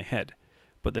thoughts in my head,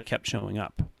 but they kept showing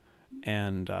up.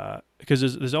 And because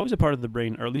there's always a part of the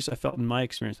brain, or at least I felt in my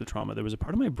experience with trauma, there was a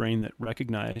part of my brain that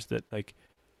recognized that like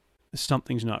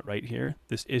something's not right here.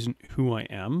 This isn't who I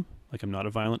am. Like I'm not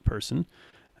a violent person.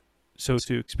 So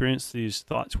to experience these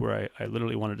thoughts where I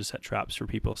literally wanted to set traps for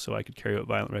people so I could carry out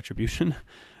violent retribution,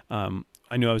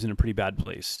 I knew I was in a pretty bad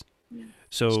place. Yeah.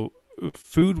 So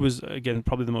food was, again,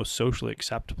 probably the most socially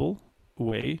acceptable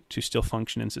way to still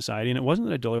function in society. And it wasn't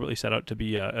that I deliberately set out to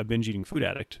be a binge-eating food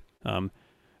addict,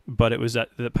 but it was that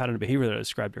the pattern of behavior that I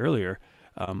described earlier.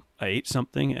 I ate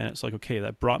something and it's like, okay,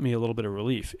 that brought me a little bit of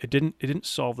relief. It didn't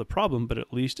solve the problem, but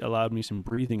at least allowed me some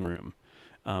breathing room.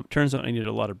 Turns out I needed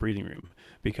a lot of breathing room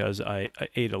because I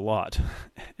ate a lot.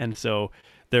 And so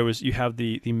you have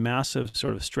the massive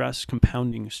sort of stress,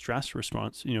 compounding stress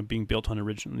response, being built on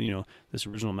this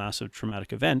original massive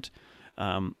traumatic event,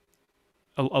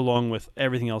 along with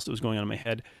everything else that was going on in my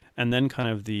head. And then kind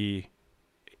of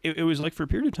it was like for a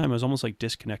period of time, I was almost like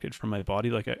disconnected from my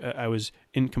body. Like I was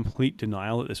in complete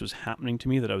denial that this was happening to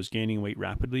me, that I was gaining weight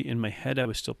rapidly. In my head, I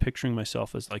was still picturing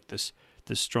myself as like this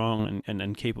strong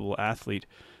and capable athlete.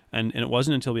 And it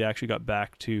wasn't until we actually got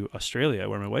back to Australia,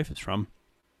 where my wife is from,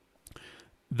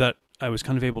 that I was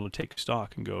kind of able to take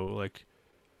stock and go like,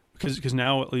 because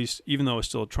now at least, even though I was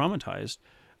still traumatized,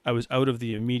 I was out of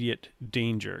the immediate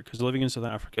danger, because living in South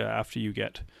Africa, after you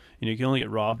get, you can only get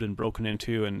robbed and broken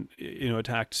into and,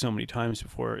 attacked so many times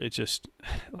before it just,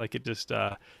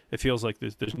 it feels like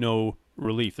there's no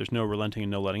relief, there's no relenting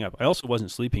and no letting up. I also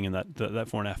wasn't sleeping in that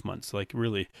 4.5 months, like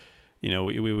really,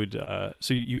 we would,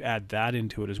 so you add that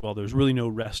into it as well. There's really no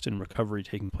rest and recovery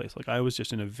taking place. Like I was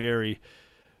just in a very,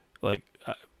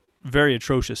 very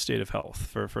atrocious state of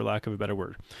health, for lack of a better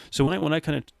word. So when I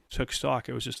kind of took stock,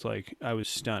 it was just like, I was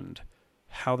stunned.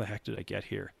 How the heck did I get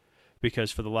here?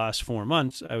 Because for the last 4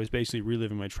 months, I was basically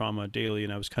reliving my trauma daily,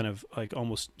 and I was kind of like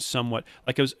almost somewhat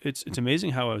like it's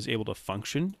amazing how I was able to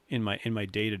function in my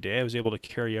day to day. I was able to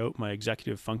carry out my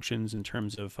executive functions in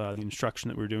terms of the instruction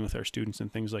that we were doing with our students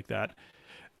and things like that.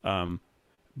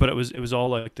 But it was all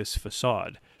like this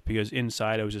facade, because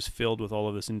inside I was just filled with all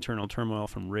of this internal turmoil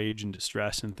from rage and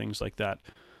distress and things like that.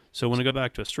 So when I got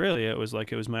back to Australia, it was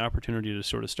my opportunity to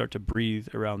sort of start to breathe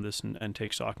around this and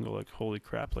take stock and go like, holy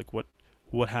crap, like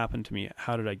what happened to me?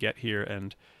 How did I get here?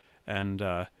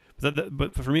 But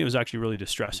for me, it was actually really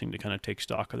distressing to kind of take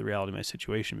stock of the reality of my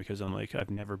situation, because I'm like, I've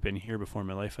never been here before in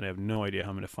my life, and I have no idea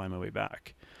how I'm going to find my way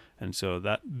back. And so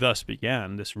that thus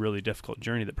began this really difficult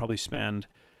journey that probably spanned,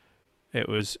 it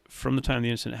was from the time the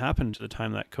incident happened to the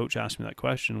time that coach asked me that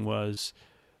question was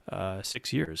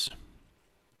 6 years.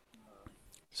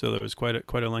 So there was quite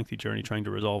a lengthy journey trying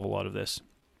to resolve a lot of this.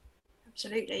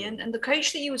 Absolutely. And the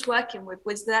coach that you was working with,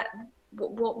 was that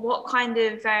what kind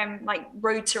of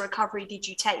road to recovery did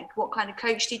you take? What kind of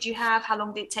coach did you have? How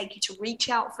long did it take you to reach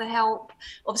out for help?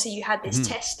 Obviously you had this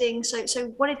testing.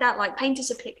 So what did that like? Paint us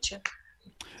a picture.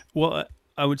 Well,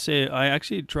 I would say I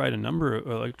actually tried to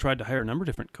hire a number of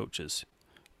different coaches.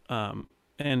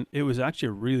 And it was actually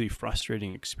a really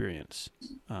frustrating experience,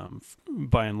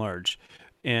 by and large.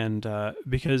 And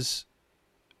because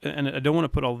I don't want to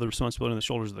put all the responsibility on the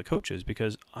shoulders of the coaches,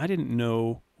 because I didn't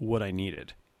know what I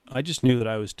needed. I just knew that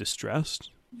I was distressed,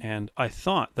 and I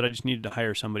thought that I just needed to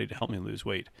hire somebody to help me lose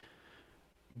weight.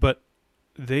 But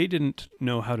they didn't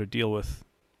know how to deal with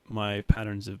my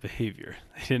patterns of behavior.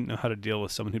 They didn't know how to deal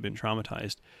with someone who'd been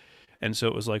traumatized. And so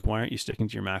it was like, why aren't you sticking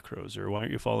to your macros, or why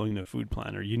aren't you following the food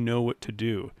plan, or you know what to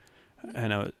do?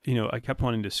 And I kept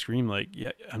wanting to scream like,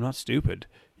 yeah, I'm not stupid.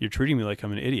 You're treating me like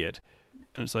I'm an idiot.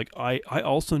 And it's like, I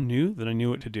also knew that I knew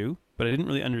what to do, but I didn't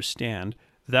really understand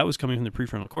that was coming from the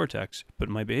prefrontal cortex, but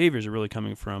my behaviors are really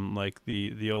coming from like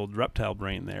the old reptile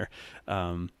brain there,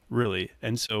 really.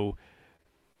 And so,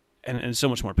 and it's so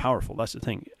much more powerful. That's the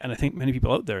thing. And I think many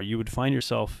people out there, you would find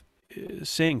yourself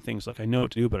saying things like, I know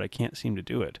what to do, but I can't seem to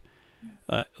do it.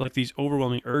 Like these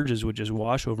overwhelming urges would just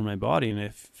wash over my body, and I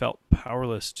felt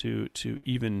powerless to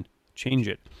even change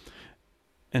it.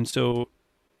 And so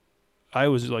I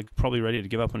was like probably ready to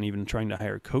give up on even trying to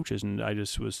hire coaches, and I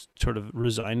just was sort of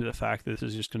resigned to the fact that this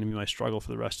is just going to be my struggle for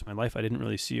the rest of my life. I didn't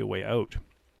really see a way out.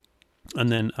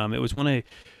 And then it was when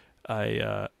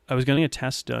I was getting a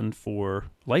test done for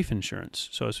life insurance.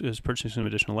 So I was purchasing some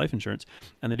additional life insurance,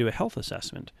 and they do a health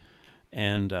assessment.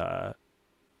 And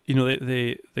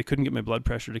they couldn't get my blood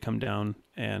pressure to come down,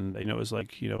 and it was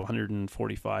like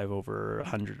 145 over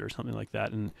 100 or something like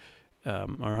that, and or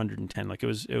 110. Like it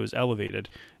was elevated.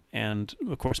 And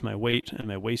of course, my weight and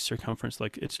my waist circumference,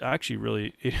 like it's actually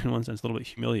really, in one sense, a little bit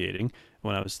humiliating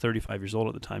when I was 35 years old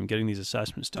at the time, getting these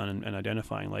assessments done and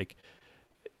identifying like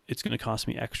it's going to cost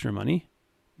me extra money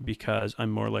because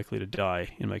I'm more likely to die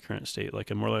in my current state. Like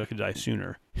I'm more likely to die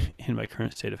sooner in my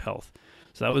current state of health.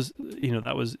 So that was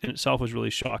in itself was really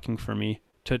shocking for me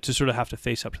to sort of have to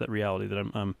face up to that reality that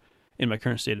I'm in my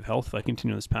current state of health. If I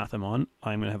continue this path I'm on,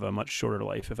 I'm going to have a much shorter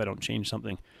life if I don't change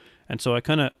something. And so I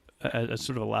kind of, as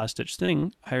sort of a last ditch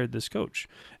thing, hired this coach,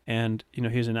 and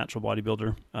he's a natural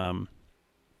bodybuilder,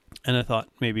 and I thought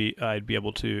maybe I'd be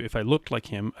able to, if I looked like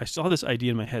him. I saw this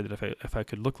idea in my head that if I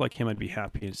could look like him, I'd be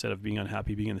happy instead of being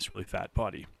unhappy being in this really fat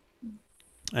body.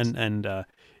 And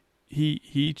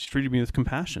he treated me with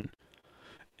compassion,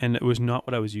 and it was not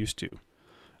what I was used to.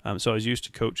 So I was used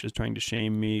to coaches trying to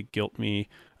shame me, guilt me,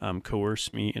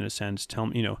 coerce me in a sense, tell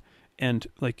me, and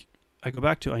like. I go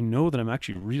back to, I know that I'm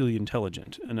actually really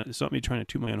intelligent, and it's not me trying to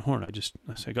toot my own horn.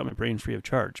 I got my brain free of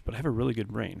charge, but I have a really good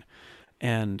brain.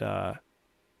 And,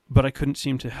 but I couldn't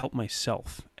seem to help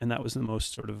myself. And that was the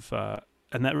most sort of,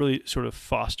 and that really sort of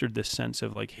fostered this sense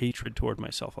of like hatred toward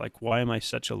myself. Like, why am I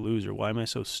such a loser? Why am I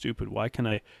so stupid? Why can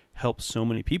I help so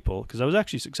many people? Because I was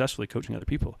actually successfully coaching other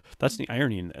people. That's the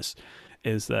irony in this,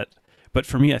 is that, but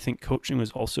for me, I think coaching was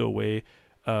also a way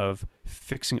of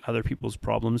fixing other people's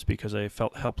problems because I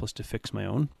felt helpless to fix my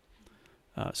own.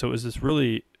 So it was this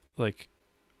really like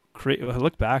I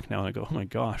look back now and I go, oh my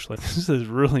gosh, like this is this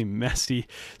really messy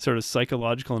sort of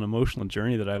psychological and emotional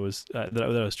journey that I was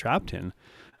trapped in.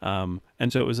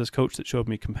 And so it was this coach that showed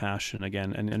me compassion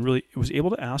again, and really was able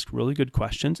to ask really good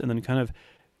questions, and then kind of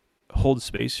hold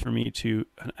space for me to,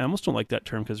 I almost don't like that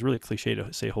term because it's really cliche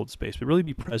to say hold space, but really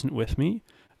be present with me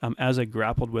as I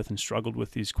grappled with and struggled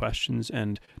with these questions,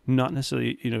 and not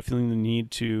necessarily, feeling the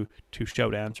need to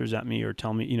shout answers at me or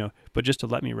tell me, but just to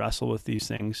let me wrestle with these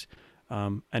things,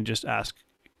 and just ask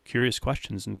curious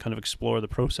questions and kind of explore the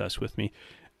process with me.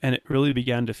 And it really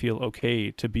began to feel okay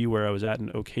to be where I was at,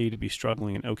 and okay to be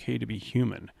struggling, and okay to be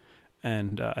human.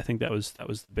 And I think that was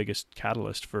the biggest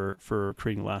catalyst for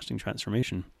creating lasting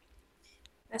transformation.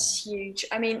 That's huge.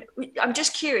 I mean, I'm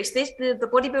just curious. The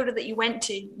bodybuilder that you went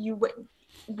to,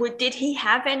 did he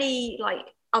have any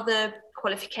like other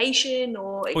qualification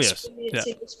or experience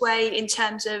in this way in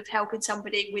terms of helping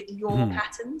somebody with your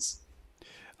patterns?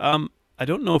 I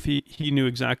don't know if he knew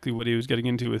exactly what he was getting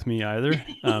into with me either,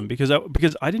 because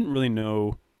I didn't really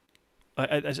know.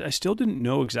 I still didn't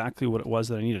know exactly what it was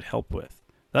that I needed help with.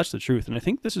 That's the truth, and I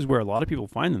think this is where a lot of people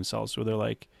find themselves, where they're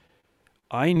like,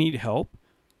 I need help,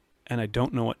 and I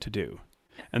don't know what to do.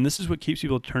 And this is what keeps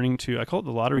people turning to, I call it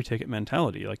the lottery ticket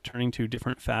mentality, like turning to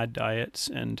different fad diets.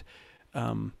 And,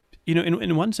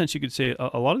 in one sense, you could say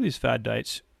a lot of these fad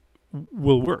diets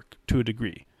will work to a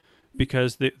degree,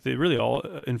 because they really all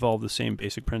involve the same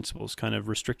basic principles, kind of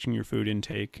restricting your food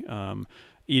intake,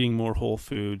 eating more whole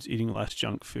foods, eating less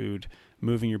junk food,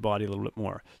 moving your body a little bit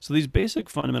more. So these basic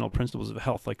fundamental principles of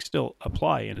health like still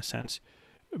apply in a sense,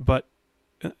 but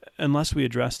unless we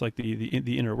address like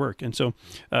the inner work. And so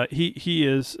he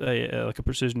is like a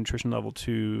precision nutrition level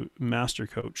 2 master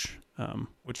coach,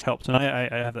 which helps. And I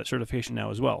have that certification now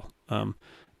as well.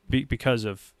 Because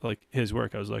of like his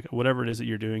work, I was like, whatever it is that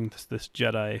you're doing, this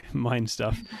Jedi mind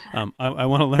stuff, I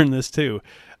want to learn this too.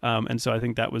 And so I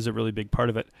think that was a really big part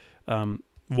of it.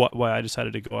 Why I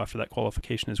decided to go after that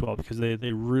qualification as well, because they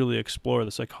really explore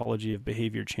the psychology of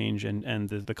behavior change and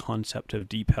the concept of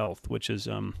deep health, which is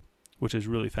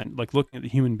really fun, like looking at the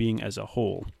human being as a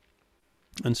whole.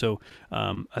 And so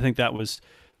I think that was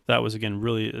again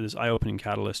really this eye-opening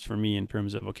catalyst for me in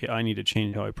terms of, okay, I need to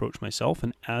change how I approach myself.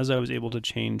 And as I was able to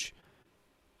change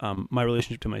my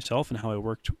relationship to myself and how I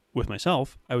worked with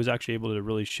myself, I was actually able to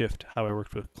really shift how I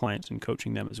worked with clients and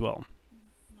coaching them as well.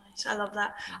 Nice, I love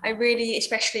that. I really,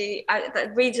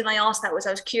 the reason I asked that was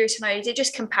I was curious to know, is it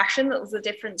just compassion that was the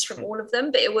difference from all of them?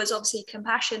 But it was obviously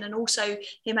compassion, and also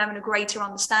him having a greater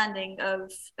understanding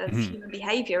of human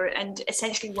behavior and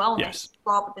essentially wellness,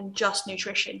 rather than just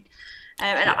nutrition.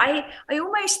 I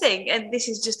almost think, and this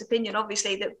is just opinion,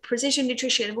 obviously, that precision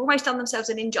nutrition have almost done themselves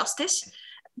an injustice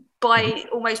by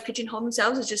almost pigeonholing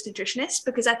themselves as just nutritionists,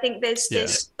 because I think there's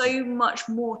so much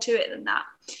more to it than that.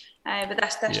 But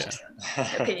that's just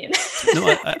opinion.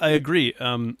 No, I agree.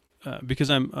 Because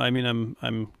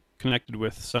I'm connected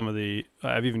with some of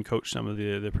I've even coached some of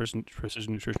the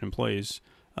precision nutrition employees.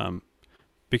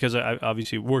 Because I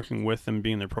obviously working with them,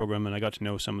 being in their program, and I got to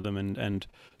know some of them, and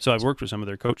so I've worked with some of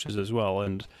their coaches as well,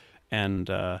 and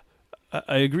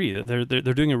I agree that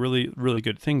they're doing a really, really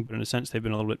good thing, but in a sense they've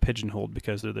been a little bit pigeonholed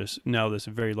because there's now this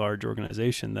very large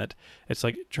organization that it's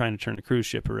like trying to turn a cruise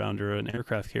ship around or an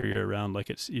aircraft carrier around. Like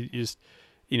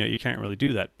you can't really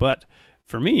do that. But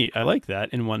for me, I like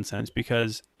that in one sense,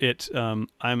 because I'm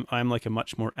like a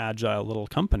much more agile little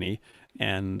company,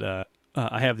 and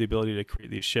I have the ability to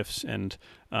create these shifts, and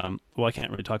I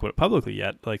can't really talk about it publicly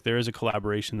yet. Like there is a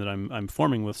collaboration that I'm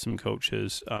forming with some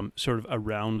coaches, sort of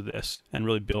around this, and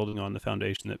really building on the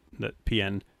foundation that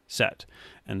PN set.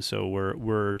 And so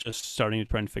we're just starting to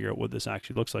try and figure out what this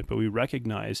actually looks like. But we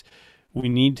recognize we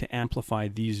need to amplify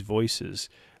these voices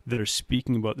that are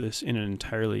speaking about this in an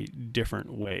entirely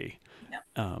different way,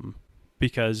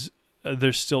 because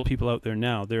there's still people out there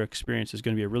now, their experience is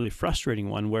going to be a really frustrating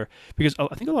one, because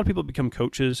I think a lot of people become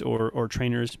coaches or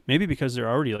trainers, maybe because they're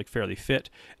already like fairly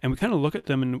fit, and we kind of look at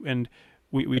them and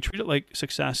we treat it like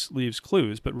success leaves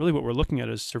clues, but really what we're looking at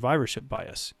is survivorship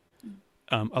bias.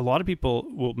 A lot of people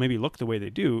will maybe look the way they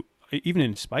do, even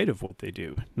in spite of what they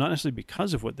do, not necessarily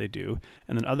because of what they do,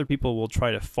 and then other people will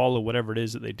try to follow whatever it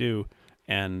is that they do,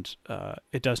 and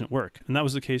it doesn't work. And that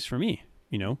was the case for me.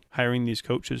 Hiring these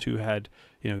coaches who had,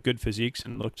 good physiques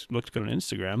and looked good on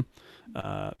Instagram,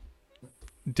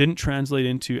 didn't translate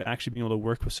into actually being able to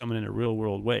work with someone in a real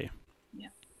world way.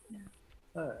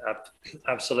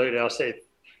 Absolutely. I'll say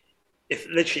if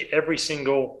literally every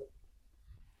single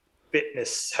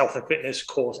health and fitness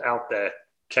course out there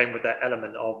came with that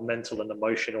element of mental and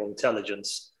emotional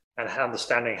intelligence and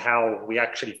understanding how we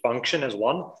actually function as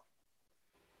one,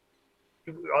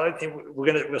 I don't think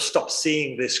we'll stop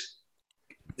seeing this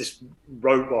this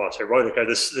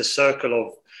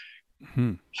circle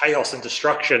of chaos and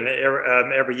destruction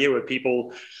every year, where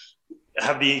people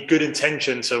have the good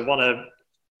intention to want to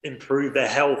improve their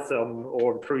health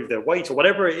or improve their weight or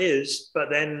whatever it is, but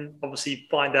then obviously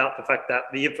find out the fact that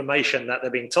the information that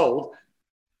they're being told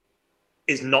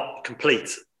is not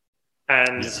complete,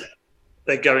 and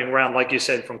they're going around, like you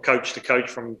said, from coach to coach,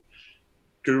 from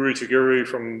guru to guru,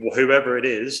 from whoever it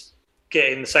is,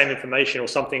 getting the same information or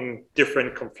something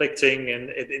different, conflicting, and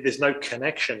there's no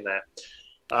connection there.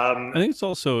 I think it's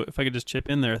also, if I could just chip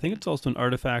in there, I think it's also an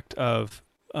artifact of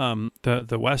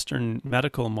the Western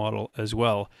medical model as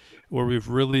well, where we've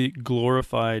really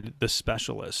glorified the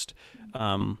specialist.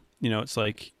 It's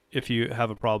like, if you have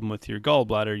a problem with your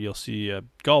gallbladder, you'll see a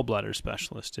gallbladder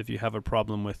specialist. If you have a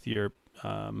problem with your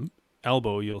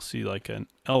elbow, you'll see like an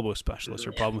elbow specialist,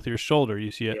 or a problem with your shoulder,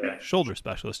 you see a shoulder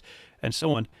specialist, and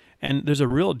so on. And there's a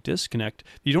real disconnect.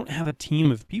 You don't have a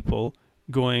team of people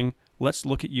going, let's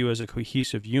look at you as a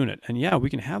cohesive unit. And yeah, we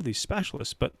can have these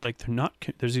specialists, but like they're not,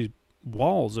 there's these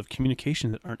walls of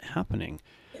communication that aren't happening.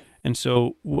 And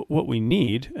so what we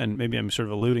need, and maybe I'm sort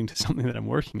of alluding to something that I'm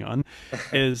working on,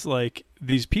 is like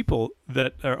these people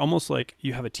that are almost like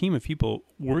you have a team of people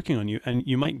working on you, and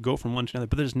you might go from one to another,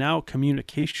 but there's now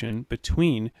communication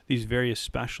between these various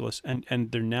specialists,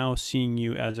 and they're now seeing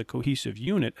you as a cohesive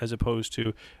unit, as opposed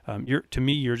to, to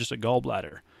me, you're just a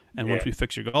gallbladder. And once we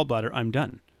fix your gallbladder, I'm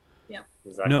done. Yeah.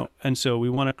 Exactly. No. And so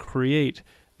we want to create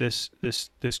this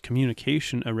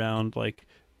communication around, like,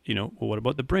 well, what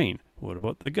about the brain? What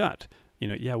about the gut?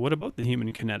 What about the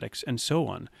human kinetics, and so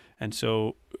on? And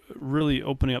so really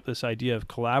opening up this idea of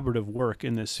collaborative work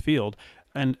in this field.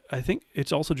 And I think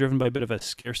it's also driven by a bit of a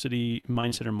scarcity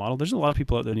mindset or model. There's a lot of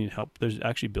people out there that need help. There's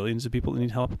actually billions of people that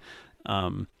need help.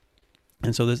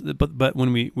 And so but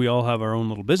when we all have our own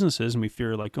little businesses, and we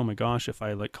fear like, oh my gosh, if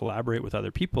I like collaborate with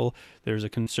other people, there's a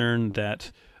concern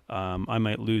that I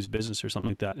might lose business or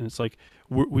something like that. And it's like,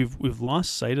 we've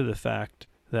lost sight of the fact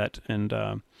that, and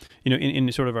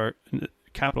in sort of our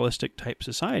capitalistic type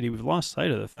society, we've lost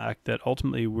sight of the fact that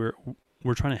ultimately we're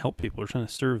trying to help people, we're trying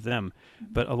to serve them.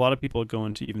 But a lot of people go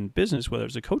into even business, whether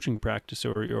it's a coaching practice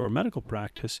or a medical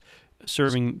practice,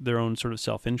 serving their own sort of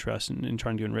self-interest and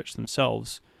trying to enrich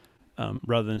themselves,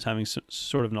 rather than having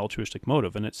sort of an altruistic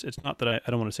motive. And it's not that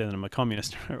I don't want to say that I'm a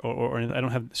communist or I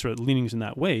don't have sort of leanings in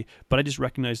that way, but I just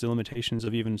recognize the limitations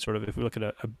of even sort of, if we look at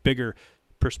a bigger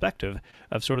perspective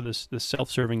of sort of this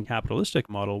self-serving capitalistic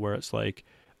model, where it's like,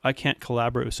 I can't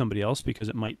collaborate with somebody else because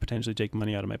it might potentially take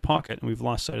money out of my pocket. And we've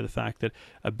lost sight of the fact that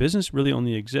a business really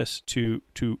only exists to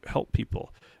help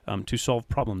people, to solve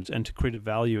problems, and to create a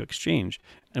value exchange.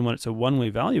 And when it's a one-way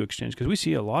value exchange, because we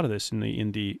see a lot of this in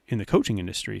the coaching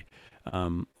industry,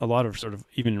 a lot of sort of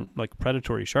even like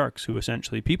predatory sharks, who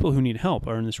essentially, people who need help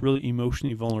are in this really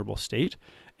emotionally vulnerable state.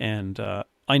 And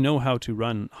I know how to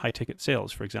run high-ticket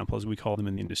sales, for example, as we call them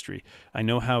in the industry. I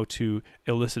know how to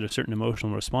elicit a certain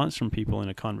emotional response from people in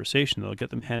a conversation that'll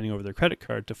get them handing over their credit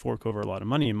card to fork over a lot of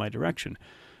money in my direction.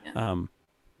 Yeah.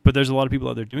 But there's a lot of people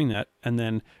out there doing that. And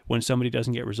then when somebody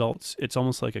doesn't get results, it's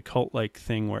almost like a cult-like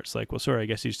thing where it's like, well, sorry, I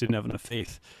guess you just didn't have enough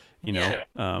faith,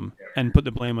 and put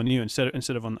the blame on you instead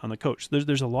of on the coach.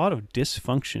 There's a lot of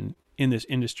dysfunction in this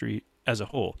industry as a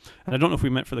whole. And I don't know if we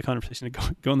meant for the conversation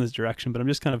to go in this direction, but I'm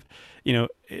just kind of,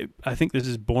 I think this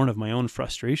is born of my own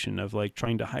frustration of like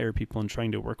trying to hire people and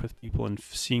trying to work with people and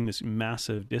seeing this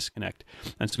massive disconnect.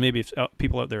 And so maybe if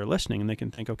people out there are listening and they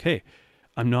can think, okay,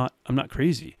 I'm not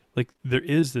crazy. Like, there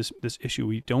is this issue.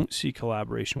 We don't see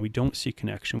collaboration. We don't see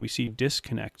connection. We see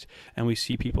disconnect, and we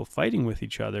see people fighting with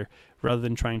each other rather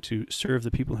than trying to serve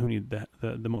the people who need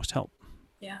the most help.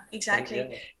 Yeah, exactly.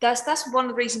 Yeah. That's one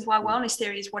of the reasons why wellness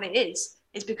theory is what it is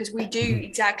because we do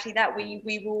exactly that.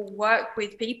 We will work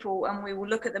with people, and we will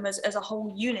look at them as a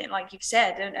whole unit, like you've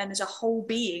said, and as a whole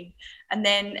being. And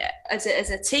then as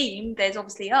a team, there's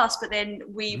obviously us, but then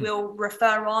we will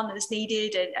refer on as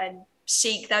needed and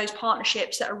seek those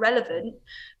partnerships that are relevant,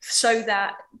 so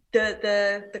that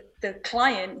the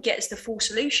client gets the full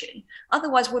solution.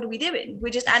 Otherwise, what are we doing?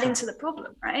 We're just adding to the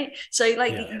problem, right? So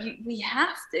we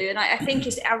have to, and I think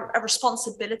it's our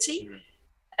responsibility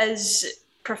as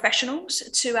professionals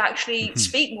to actually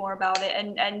speak more about it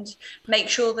and make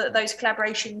sure that those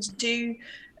collaborations do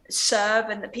serve,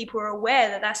 and that people are aware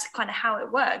that that's kind of how it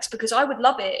works. Because I would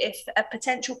love it if a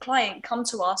potential client come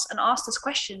to us and asked us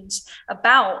questions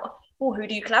about, well, who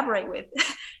do you collaborate with?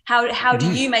 How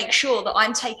do you make sure that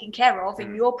I'm taken care of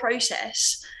in your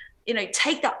process?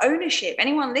 Take that ownership.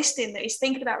 Anyone listening that is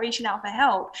thinking about reaching out for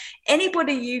help,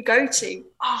 anybody you go to,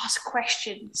 ask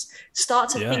questions, start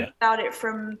to think about it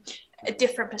from a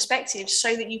different perspective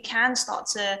so that you can start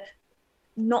to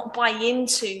not buy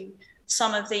into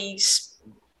some of these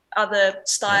other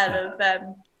style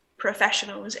of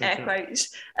professionals, air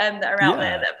quotes, that are out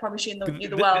there that promise you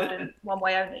the world in one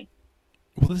way only.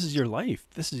 Well, this is your life.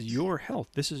 This is your health.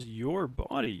 This is your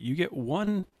body. You get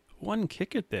one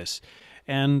kick at this.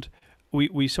 And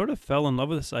we sort of fell in love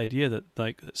with this idea that,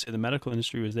 like, say the medical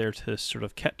industry was there to sort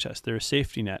of catch us. They're a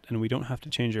safety net, and we don't have to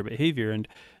change our behavior. And,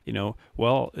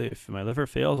 well, if my liver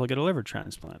fails, I'll get a liver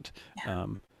transplant.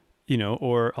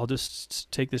 Or I'll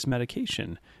just take this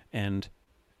medication. And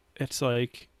it's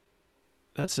like,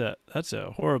 that's a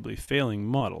horribly failing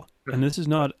model. And this is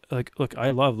not like, look,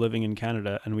 I love living in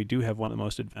Canada, and we do have one of the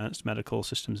most advanced medical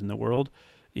systems in the world.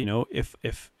 If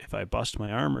I bust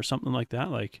my arm or something like that,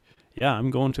 like, yeah,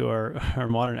 I'm going to our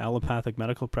modern allopathic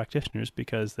medical practitioners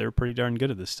because they're pretty darn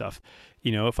good at this stuff.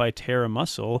 If I tear a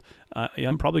muscle,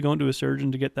 I'm probably going to a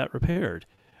surgeon to get that repaired.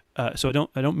 So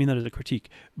I don't mean that as a critique,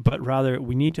 but rather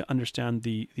we need to understand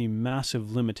the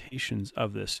massive limitations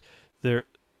of this. We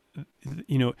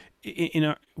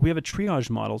have a triage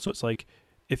model, so it's like,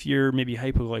 if you're maybe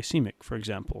hypoglycemic, for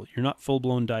example, you're not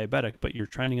full-blown diabetic, but you're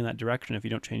trending in that direction. If you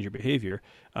don't change your behavior,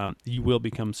 you will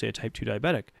become, say, a type 2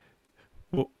 diabetic.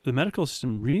 Well, the medical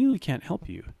system really can't help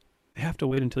you. They have to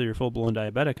wait until you're full-blown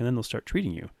diabetic, and then they'll start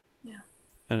treating you. Yeah.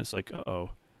 And it's like,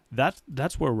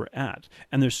 that's where we're at.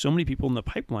 And there's so many people in the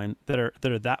pipeline that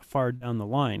are that far down the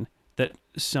line that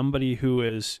somebody who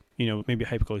is, maybe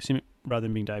hypoglycemic rather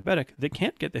than being diabetic, they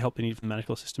can't get the help they need from the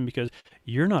medical system because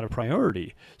you're not a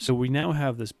priority. So we now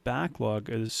have this backlog,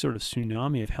 this sort of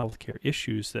tsunami of healthcare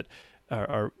issues that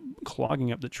are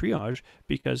clogging up the triage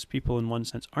because people, in one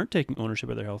sense, aren't taking ownership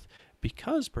of their health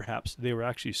because perhaps they were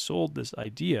actually sold this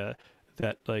idea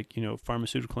that, like,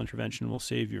 pharmaceutical intervention will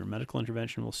save you, or medical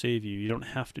intervention will save you. You don't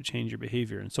have to change your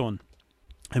behavior, and so on.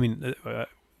 I mean,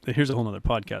 here's a whole other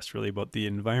podcast really about the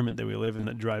environment that we live in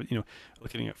that drive,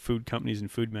 looking at food companies and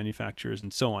food manufacturers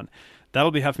and so on.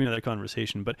 That'll have to be another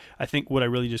conversation. But I think what I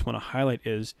really just want to highlight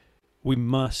is we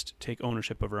must take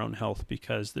ownership of our own health,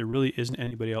 because there really isn't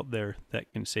anybody out there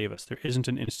that can save us. There isn't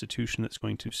an institution that's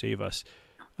going to save us.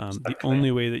 The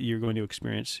only way that you're going to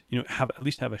experience, at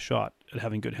least have a shot at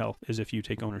having good health is if you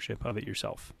take ownership of it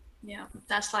yourself. Yeah,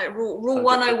 that's like rule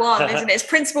 101, isn't it? It's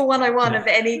principle 101 of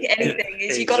anything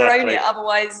is you've got to own it,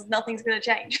 otherwise nothing's going to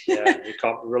change. Yeah, you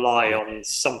can't rely on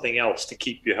something else to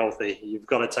keep you healthy. You've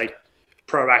got to take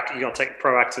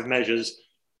proactive measures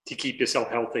to keep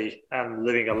yourself healthy and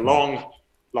living a long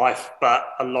life,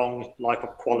 but a long life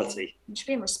of quality. Just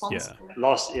being responsible.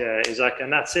 Exactly.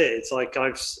 And that's it. It's like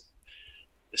I've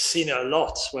seen it a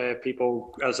lot where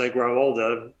people, as they grow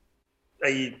older,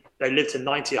 they live to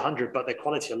 90, 100, but their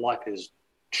quality of life is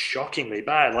shockingly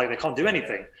bad. Like, they can't do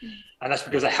anything. And that's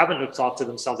because they haven't looked after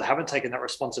themselves. They haven't taken that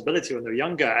responsibility when they're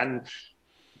younger. And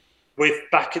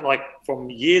from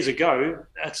years ago,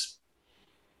 it's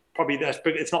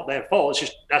not their fault. It's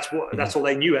just, that's all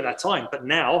they knew at that time. But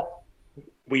now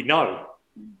we know,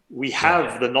 we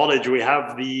have the knowledge, we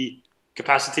have the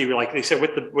capacity. Like they said,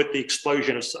 with the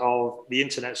explosion of the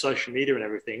internet, social media and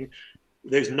everything,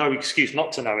 there's no excuse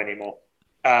not to know anymore.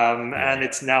 And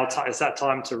it's now it's that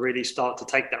time to really start to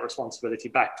take that responsibility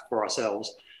back for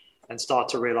ourselves and start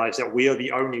to realize that we are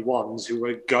the only ones who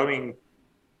are going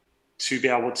to be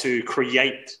able to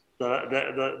create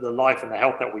the life and the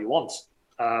health that we want.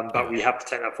 But we have to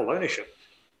take that full ownership.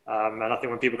 And I think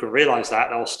when people can realize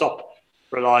that, they'll stop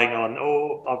relying on,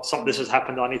 this has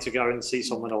happened, I need to go and see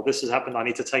someone, or this has happened, I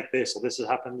need to take this, or this has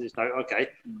happened.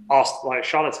 Ask, like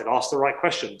Charlotte said, ask the right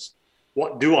questions.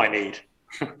 What do I need?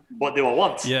 What do I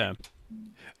want? Yeah.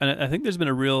 And I think there's been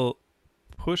a real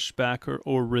pushback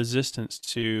or resistance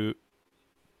to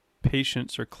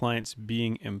patients or clients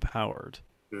being empowered.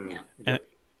 And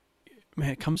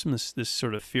it comes from this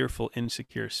sort of fearful,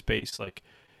 insecure space. Like,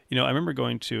 I remember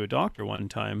going to a doctor one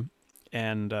time,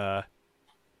 and I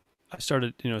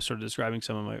started describing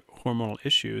some of my hormonal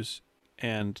issues,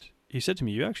 and he said to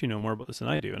me, "You actually know more about this than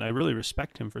I do." And I really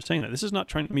respect him for saying that. This is not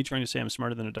trying to say I'm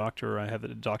smarter than a doctor or I have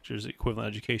a doctor's equivalent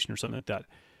education or something like that.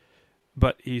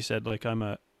 But he said, like, I'm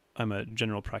a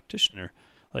general practitioner.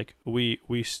 Like,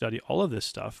 we study all of this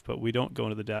stuff, but we don't go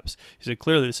into the depths. He said,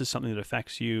 clearly this is something that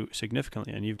affects you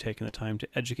significantly, and you've taken the time to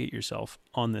educate yourself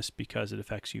on this because it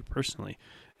affects you personally.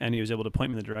 And he was able to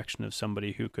point me in the direction of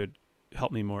somebody who could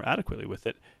help me more adequately with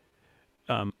it.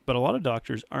 But a lot of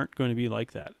doctors aren't going to be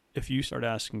like that. If you start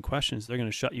asking questions, they're going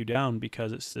to shut you down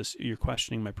because it's this, you're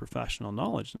questioning my professional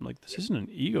knowledge. I'm like, this isn't an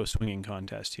ego swinging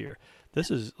contest here.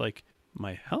 This is like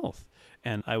my health,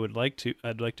 and I'd like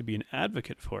to be an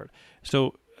advocate for it.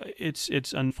 So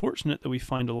it's unfortunate that we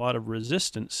find a lot of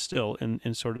resistance still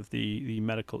in sort of the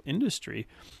medical industry.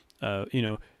 You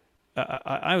know,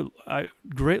 I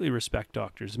greatly respect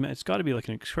doctors. Man, it's got to be like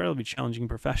an incredibly challenging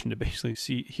profession to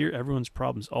basically hear everyone's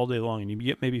problems all day long, and you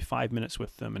get maybe 5 minutes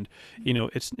with them. And you know,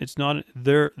 it's not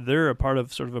they're a part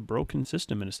of sort of a broken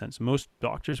system in a sense. Most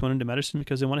doctors went into medicine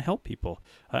because they want to help people.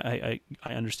 I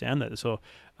understand that. So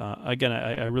again,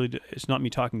 I really do, it's not me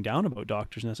talking down about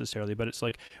doctors necessarily, but it's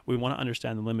like we want to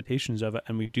understand the limitations of it,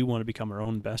 and we do want to become our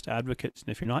own best advocates. And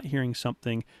if you're not hearing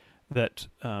something that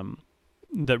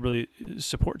that really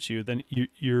supports you, then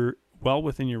you're well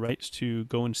within your rights to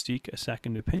go and seek a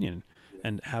second opinion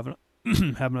and have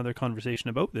have another conversation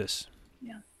about this.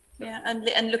 Yeah,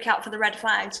 and look out for the red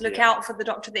flags. Look out for the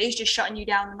doctor that is just shutting you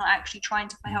down and not actually trying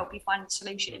to help you find a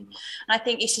solution. And I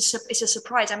think it's a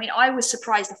surprise. I mean, I was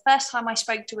surprised the first time I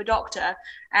spoke to a doctor.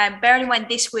 Bearing in mind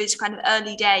this was kind of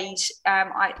early days.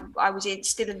 I was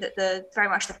still in the very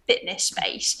much the fitness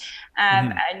space,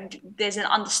 and there's an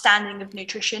understanding of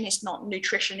nutrition. It's not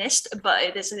nutritionist,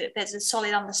 but there's a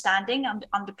solid understanding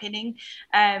underpinning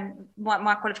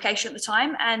my qualification at the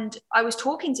time. And I was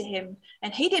talking to him,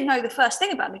 and he didn't know the first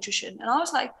thing about nutrition. And I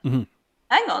was like,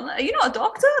 hang on, are you not a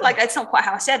doctor? Like, it's not quite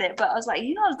how I said it, but I was like,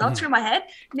 you're not a doctor in my head.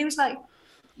 And he was like,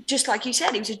 just like you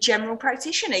said, he was a general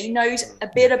practitioner. He knows a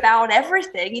bit about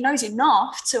everything. He knows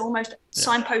enough to almost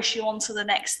signpost you on to the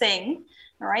next thing.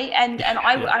 Right. And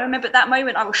I remember at that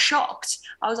moment, I was shocked.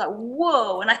 I was like,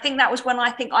 whoa. And I think that was when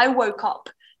I woke up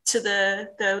to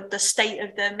the state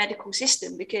of the medical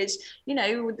system, because, you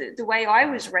know, the way I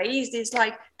was raised is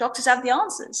like, doctors have the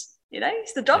answers. You know,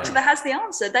 it's the doctor that has the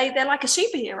answer. They're like a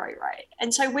superhero, right?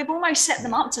 And so we've almost set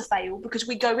them up to fail because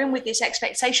we go in with this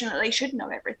expectation that they should know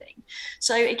everything.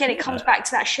 So again, it comes back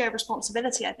to that shared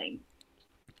responsibility, I think.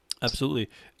 Absolutely.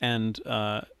 And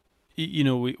you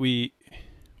know, we've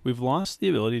lost the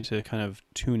ability to kind of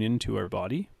tune into our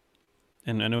body.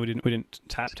 And I know we didn't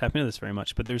tap into this very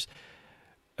much, but there's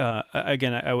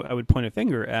again, I would point a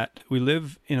finger at, we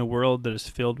live in a world that is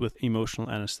filled with emotional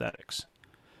anesthetics.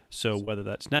 So whether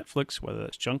that's Netflix, whether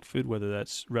that's junk food, whether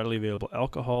that's readily available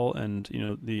alcohol, and, you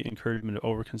know, the encouragement of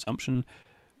overconsumption,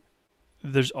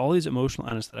 there's all these emotional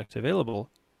anesthetics available.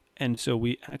 And so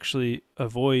we actually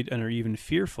avoid and are even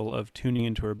fearful of tuning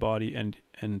into our body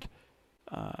and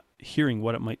hearing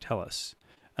what it might tell us.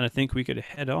 And I think we could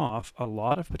head off a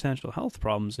lot of potential health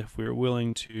problems if we were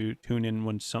willing to tune in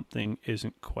when something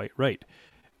isn't quite right.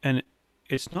 And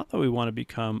it's not that we want to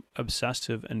become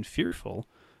obsessive and fearful,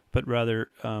 but rather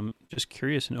just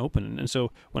curious and open. And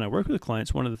so when I work with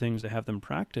clients, one of the things I have them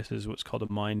practice is what's called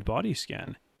a mind-body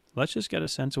scan. Let's just get a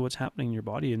sense of what's happening in your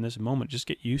body in this moment. Just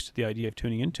get used to the idea of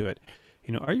tuning into it.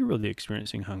 You know, are you really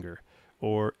experiencing hunger,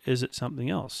 or is it something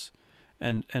else?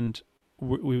 And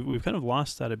we've kind of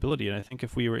lost that ability. And I think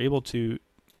if we were able to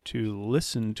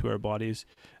listen to our bodies,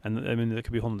 and I mean, there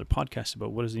could be a whole other podcast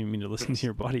about what does it even mean to listen to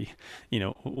your body. You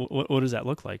know, what does that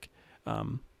look like?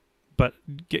 But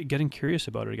getting curious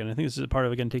about it again. I think this is a part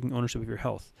of, again, taking ownership of your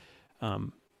health.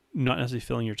 Not necessarily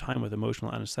filling your time with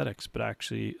emotional anesthetics, but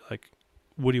actually, like,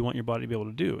 what do you want your body to be able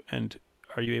to do? And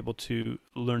are you able to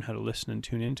learn how to listen and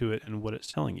tune into it and what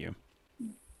it's telling you?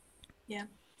 Yeah,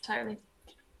 totally.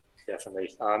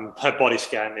 Definitely. Her body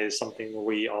scan is something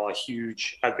we are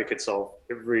huge advocates of.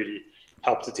 It really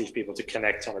helps to teach people to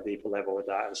connect on a deeper level with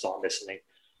that and start listening.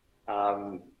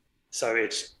 So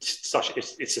it's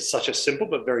such a simple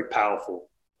but very powerful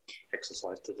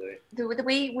exercise to do.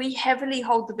 We heavily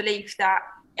hold the belief that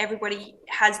everybody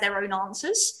has their own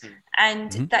answers,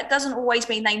 and that doesn't always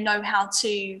mean they know how to,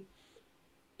 you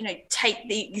know, take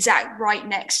the exact right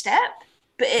next step,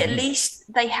 but at least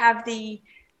they have the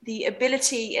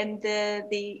ability and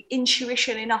the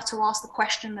intuition enough to ask the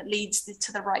question that leads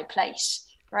to the right place.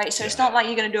 Right. So it's not like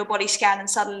you're going to do a body scan and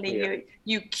suddenly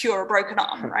you cure a broken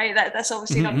arm. Right. That's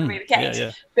obviously not going to be the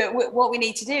case. But what we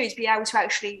need to do is be able to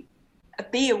actually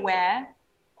be aware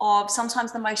of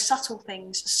sometimes the most subtle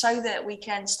things, so that we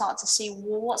can start to see,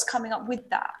 well, what's coming up with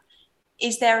that.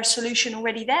 Is there a solution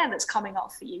already there that's coming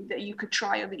up for you that you could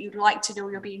try, or that you'd like to do,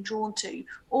 or you're being drawn to?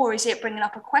 Or is it bringing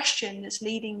up a question that's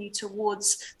leading you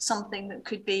towards something that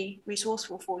could be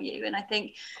resourceful for you? And I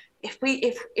think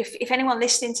if anyone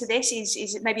listening to this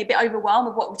is maybe a bit overwhelmed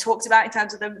with what we talked about in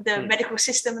terms of the medical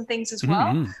system and things as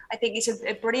well, I think it's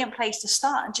a brilliant place to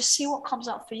start and just see what comes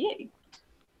up for you.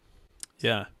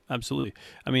 Yeah, absolutely.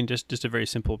 I mean, just a very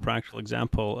simple practical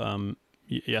example.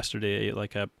 Yesterday I ate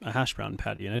like a hash brown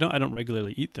patty, and I don't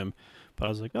regularly eat them, but I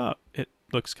was like, oh, it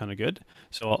looks kind of good,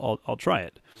 so I'll try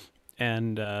it.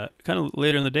 And kind of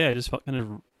later in the day, I just felt kind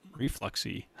of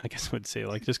refluxy, I guess I would say.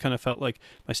 Like, just kind of felt like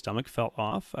my stomach felt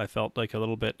off. I felt like a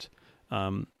little bit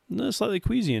slightly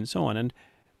queasy and so on. And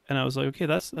I was like, okay,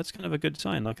 that's kind of a good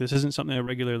sign. Like, this isn't something I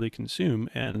regularly consume,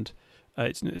 and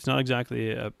it's not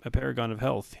exactly a paragon of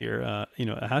health here. A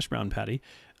hash brown patty.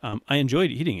 I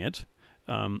enjoyed eating it.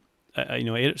 I ate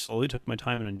it slowly, took my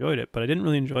time and enjoyed it, but I didn't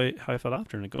really enjoy how I felt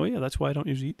after. And I go, yeah, that's why I don't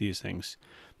usually eat these things.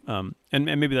 And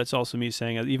maybe that's also me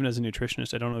saying, even as a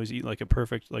nutritionist, I don't always eat like a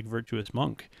perfect, like virtuous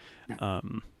monk.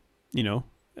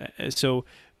 So,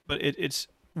 but it's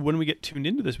when we get tuned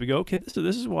into this, we go, okay,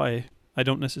 this is why I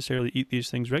don't necessarily eat these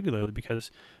things regularly, because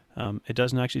it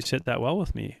doesn't actually sit that well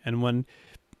with me. And when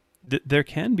there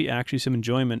can be actually some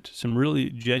enjoyment, some really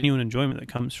genuine enjoyment that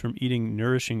comes from eating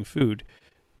nourishing food,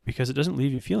 because it doesn't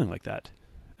leave you feeling like that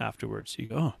afterwards. You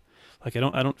go, oh, like I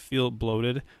don't feel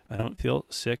bloated. I don't feel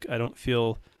sick. I don't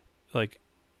feel like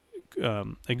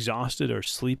exhausted or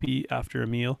sleepy after a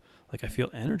meal. Like, I feel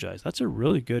energized. That's a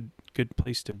really good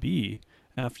place to be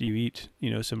after you eat,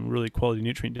 some really quality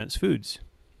nutrient dense foods.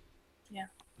 Yeah.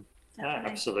 Yeah,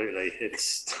 absolutely.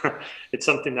 It's it's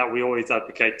something that we always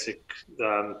advocate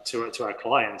to our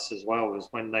clients as well, is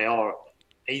when they are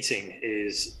eating,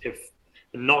 is if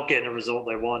they're not getting a result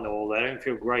they want or they don't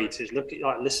feel great, is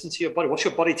listen to your body. What's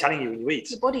your body telling you when you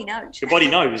eat? Your body knows. Your body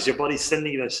knows. Your body's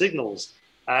sending you those signals,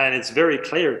 and it's very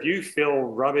clear. If you feel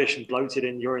rubbish and bloated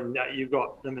and you've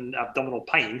got them in abdominal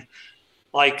pain,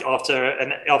 like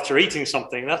after eating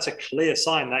something, that's a clear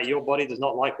sign that your body does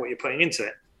not like what you're putting into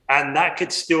it. And that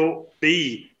could still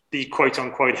be the quote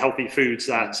unquote healthy foods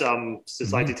that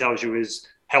society tells you is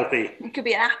healthy. It could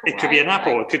be an apple. It could be an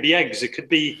apple. It could be eggs. It could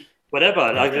be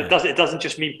whatever. It doesn't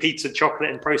just mean pizza, chocolate,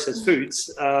 and processed foods.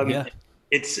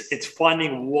 It's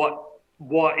finding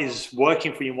what is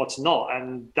working for you and what's not,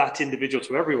 and that's individual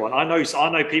to everyone. I know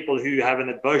people who have an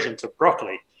aversion to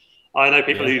broccoli. I know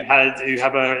people who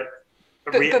have a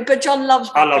but John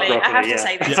loves broccoli. I love broccoli. I have to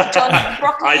say this. Yeah. John,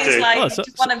 broccoli is like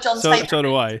one of John's favourite. So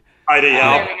do I. I do.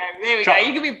 Yeah. There we go.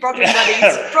 You can be broccoli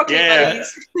buddies.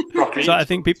 Buddies. Broccoli. So I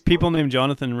think people named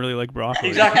Jonathan really like broccoli.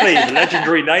 Exactly, the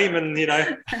legendary name, and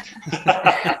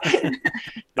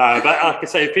No, but like I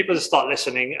say, if people just start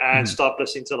listening and start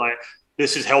listening to like,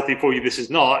 this is healthy for you, this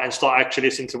is not, and start actually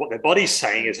listening to what their body's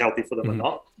saying is healthy for them or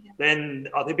not, then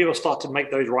I think people start to make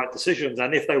those right decisions.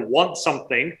 And if they want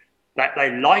something that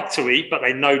they like to eat, but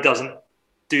they know doesn't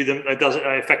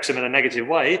affects them in a negative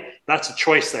way, that's a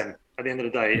choice then. At the end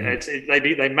of the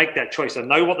day, they make that choice. They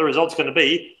know what the result's going to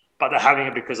be, but they're having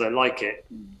it because they like it.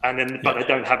 And then, but they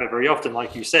don't have it very often,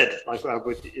 like you said, like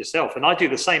with yourself. And I do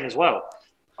the same as well.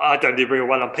 I don't do real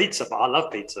well on pizza, but I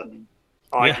love pizza.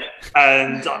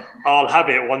 And I'll have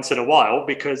it once in a while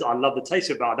because I love the taste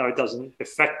of it. I know it doesn't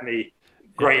affect me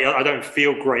great. I don't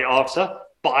feel great after,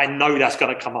 but I know that's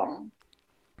going to come up.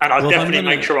 And I definitely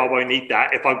make sure I won't eat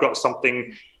that if I've got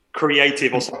something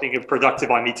creative or something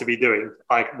productive I need to be doing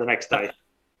like the next day.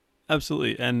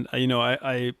 Absolutely. And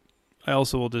I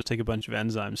also will just take a bunch of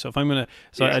enzymes. So if I'm going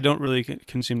to, I don't really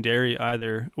consume dairy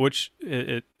either, which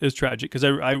it is tragic because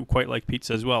I quite like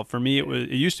pizza as well. For me, it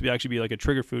used to be like a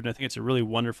trigger food. And I think it's a really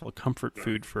wonderful comfort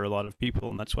food for a lot of people.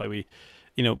 And that's why we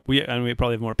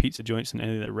probably have more pizza joints than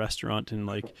any other restaurant. And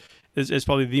like, it's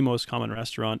probably the most common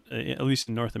restaurant, at least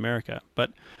in North America.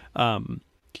 But,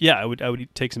 I would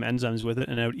take some enzymes with it,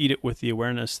 and I would eat it with the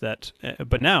awareness that.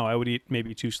 But now I would eat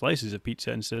maybe 2 slices of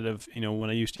pizza instead of when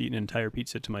I used to eat an entire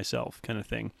pizza to myself, kind of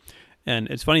thing. And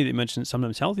it's funny that you mentioned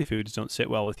sometimes healthy foods don't sit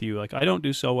well with you. Like I don't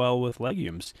do so well with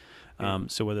legumes.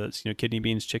 So whether it's kidney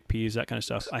beans, chickpeas, that kind of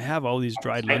stuff. I have all these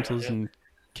dried lentils and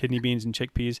kidney beans and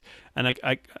chickpeas, and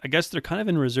I guess they're kind of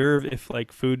in reserve if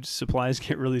like food supplies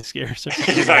get really scarce.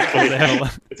 Exactly,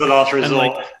 it's a last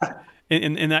resort.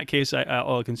 In that case,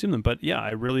 I'll consume them. But yeah,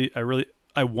 I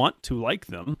want to like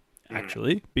them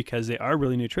actually because they are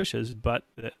really nutritious. But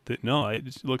no,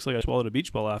 it looks like I swallowed a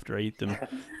beach ball after I eat them.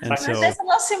 And so there's a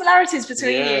lot of similarities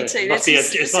between you two. It must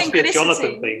be a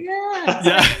Jonathan thing.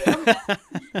 Yeah.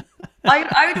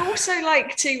 I would also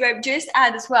like to just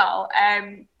add as well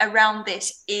around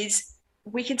this is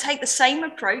we can take the same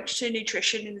approach to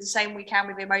nutrition in the same we can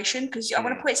with emotion, because I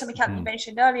want to point something out you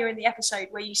mentioned earlier in the episode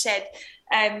where you said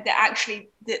that actually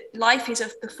that life is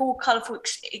the full colourful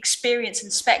experience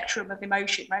and spectrum of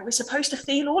emotion, right? We're supposed to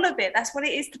feel all of it. That's what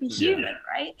it is to be human,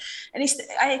 right? And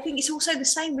I think it's also the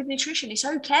same with nutrition. It's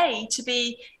okay to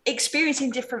be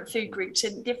experiencing different food groups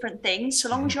and different things so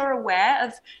long as you're aware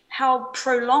of how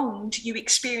prolonged you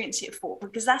experience it for,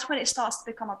 because that's when it starts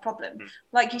to become a problem.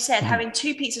 Like you said, having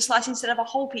 2 pizza slices instead of a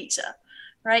whole pizza,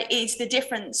 right, is the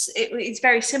difference. It's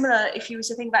very similar if you were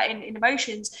to think about it in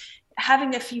emotions.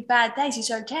 Having a few bad days is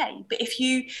okay, but if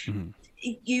you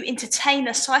entertain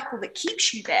a cycle that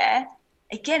keeps you there,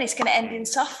 again, it's going to end in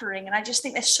suffering. And I just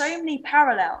think there's so many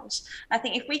parallels. I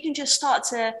think if we can just start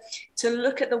to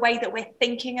look at the way that we're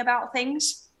thinking about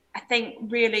things, I think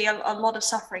really a lot of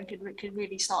suffering could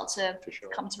really start to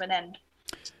come to an end.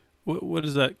 What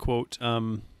is that quote?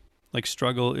 Like,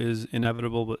 struggle is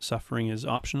inevitable, but suffering is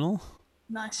optional.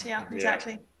 Nice, yeah,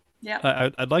 exactly. Yeah,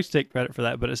 I'd like to take credit for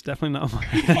that, but it's definitely not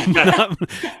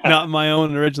not my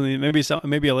own originally.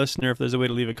 Maybe a listener, if there's a way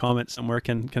to leave a comment somewhere,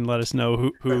 can let us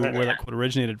know where that quote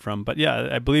originated from. But yeah,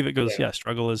 I believe it goes. Yeah,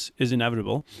 struggle is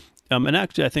inevitable. And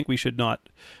actually, I think we should not.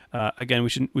 Again, we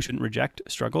shouldn't reject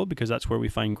struggle, because that's where we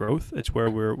find growth. It's where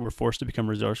we're forced to become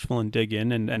resourceful and dig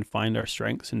in and find our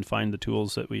strengths and find the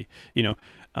tools that we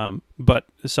But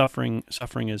suffering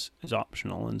is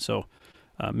optional, and so.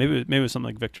 Maybe it was something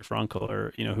like Viktor Frankl,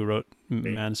 or who wrote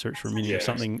Man's Search for Meaning,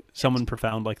 or someone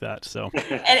profound like that. So,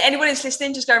 and anyone who's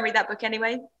listening, just go and read that book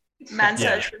anyway. Man's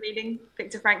Search for Meaning,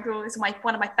 Viktor Frankl. It's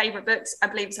one of my favorite books. I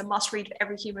believe it's a must read for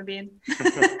every human being,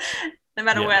 no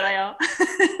matter where they are.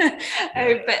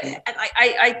 But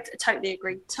I totally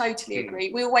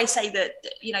agree. We always say that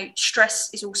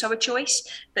stress is also a choice,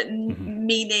 but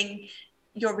meaning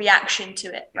your reaction to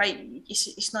it, right?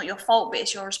 It's not your fault, but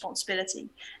it's your responsibility.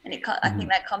 And I think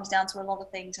that comes down to a lot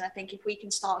of things. And I think if we can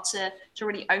start to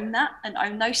really own that, and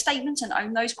own those statements, and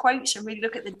own those quotes, and really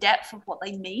look at the depth of what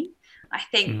they mean, I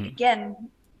think, again,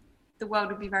 the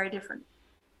world would be very different.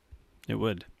 It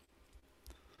would.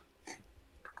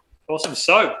 Awesome.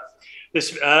 So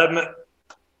this, God,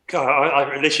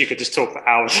 I literally could just talk for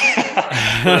hours.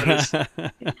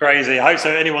 Crazy. I hope so.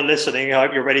 Anyone listening, I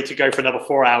hope you're ready to go for another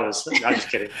 4 hours. No, I'm just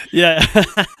kidding. Yeah.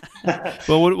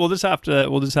 Well, we'll just have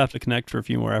to connect for a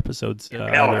few more episodes. For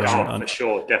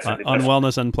sure, definitely. On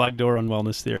Wellness Unplugged or on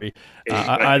Wellness Theory.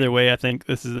 Either way, I think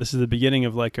this is the beginning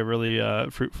of like a really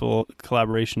fruitful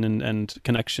collaboration and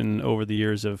connection over the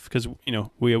years because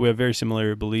we have very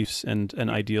similar beliefs and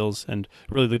ideals, and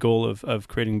really the goal of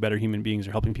creating better human beings,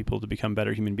 or helping people to become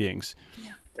better human beings.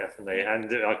 Yeah. Definitely.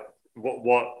 And what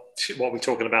we're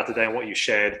talking about today, and what you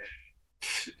shared,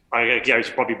 it's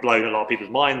probably blown a lot of people's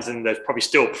minds, and they're probably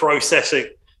still processing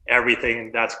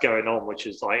everything that's going on, which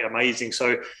is like amazing.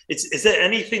 So is there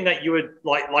anything that you would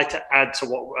like to add to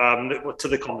what to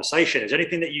the conversation? Is there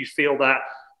anything that you feel that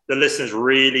the listeners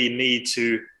really need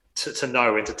to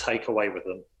know and to take away with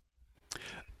them?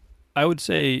 I would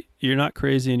say you're not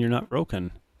crazy and you're not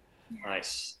broken.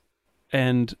 Nice.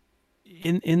 And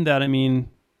in that, I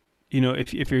mean,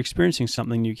 if you're experiencing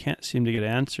something you can't seem to get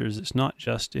answers, it's not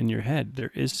just in your head.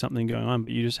 There is something going on,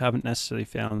 but you just haven't necessarily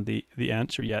found the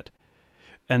answer yet.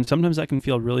 And sometimes that can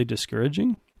feel really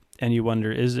discouraging, and you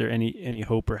wonder, is there any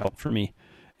hope or help for me?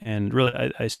 And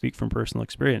really, I speak from personal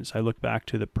experience. I look back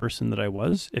to the person that I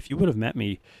was. If you would have met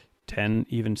me 10,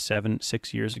 even 7,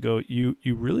 6 years ago, you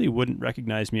really wouldn't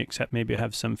recognize me, except maybe I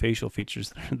have some facial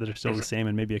features that are still the same,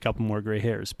 and maybe a couple more gray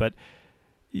hairs. But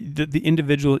the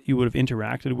individual you would have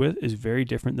interacted with is very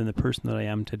different than the person that I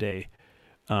am today.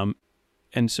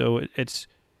 And so it's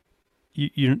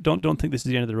you don't think this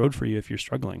is the end of the road for you if you're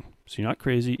struggling. So you're not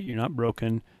crazy, you're not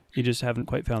broken, you just haven't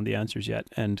quite found the answers yet,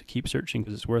 and keep searching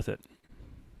because it's worth it.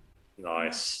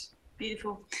 Nice.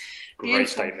 Beautiful. Great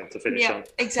statement to finish on.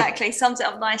 Exactly. Sums it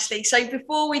up nicely. So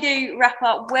before we do wrap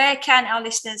up, where can our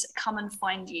listeners come and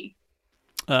find you?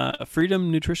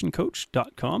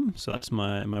 freedomnutritioncoach.com. So that's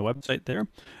my website there.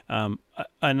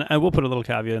 And I will put a little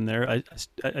caveat in there. I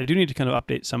do need to kind of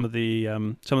update some of the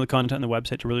content on the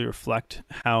website to really reflect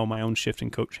how my own shift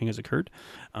in coaching has occurred.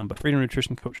 But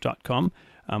freedomnutritioncoach.com.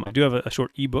 I do have a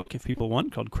short ebook if people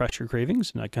want, called Crush Your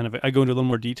Cravings, and I go into a little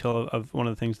more detail of one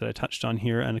of the things that I touched on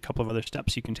here, and a couple of other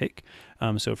steps you can take.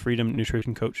 So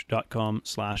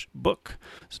freedomnutritioncoach.com/book.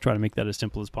 So try to make that as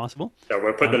simple as possible. So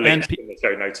we'll put the links in the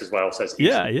show notes as well. So it's easy.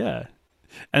 Yeah.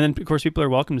 And then, of course, people are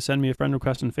welcome to send me a friend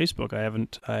request on Facebook. I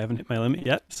haven't hit my limit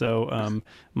yet. So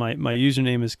my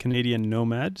username is Canadian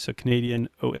Nomad. So Canadian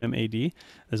OMAD.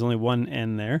 There's only one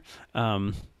N there.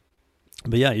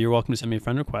 But yeah, you're welcome to send me a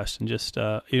friend request, and just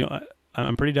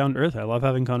I'm pretty down to earth. I love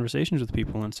having conversations with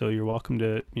people, and so you're welcome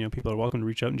to people are welcome to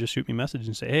reach out and just shoot me a message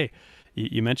and say, hey,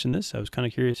 you mentioned this. I was kind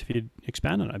of curious if you'd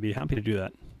expand on it. I'd be happy to do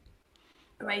that.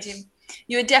 Amazing.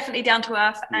 You are definitely down to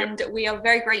earth, and we are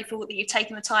very grateful that you've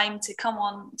taken the time to come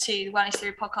on to the Wellness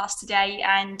Theory podcast today.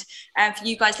 And for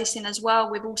you guys listening as well,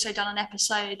 we've also done an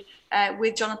episode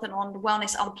with Jonathan on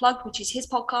Wellness Unplugged, which is his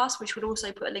podcast, which we'll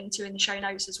also put a link to in the show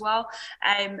notes as well.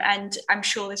 And I'm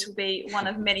sure this will be one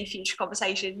of many future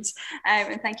conversations.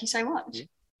 And thank you so much.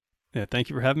 Yeah, thank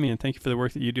you for having me, and thank you for the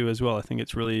work that you do as well. I think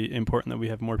it's really important that we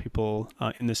have more people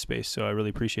in this space, so I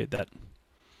really appreciate that.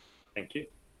 Thank you.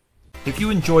 If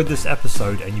you enjoyed this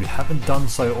episode and you haven't done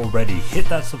so already, hit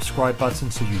that subscribe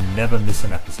button so you never miss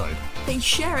an episode. Then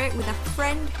share it with a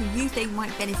friend who you think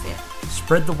might benefit.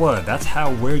 Spread the word. That's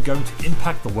how we're going to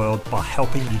impact the world, by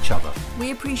helping each other. We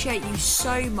appreciate you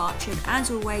so much, and as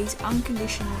always,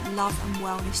 unconditional love and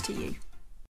wellness to you.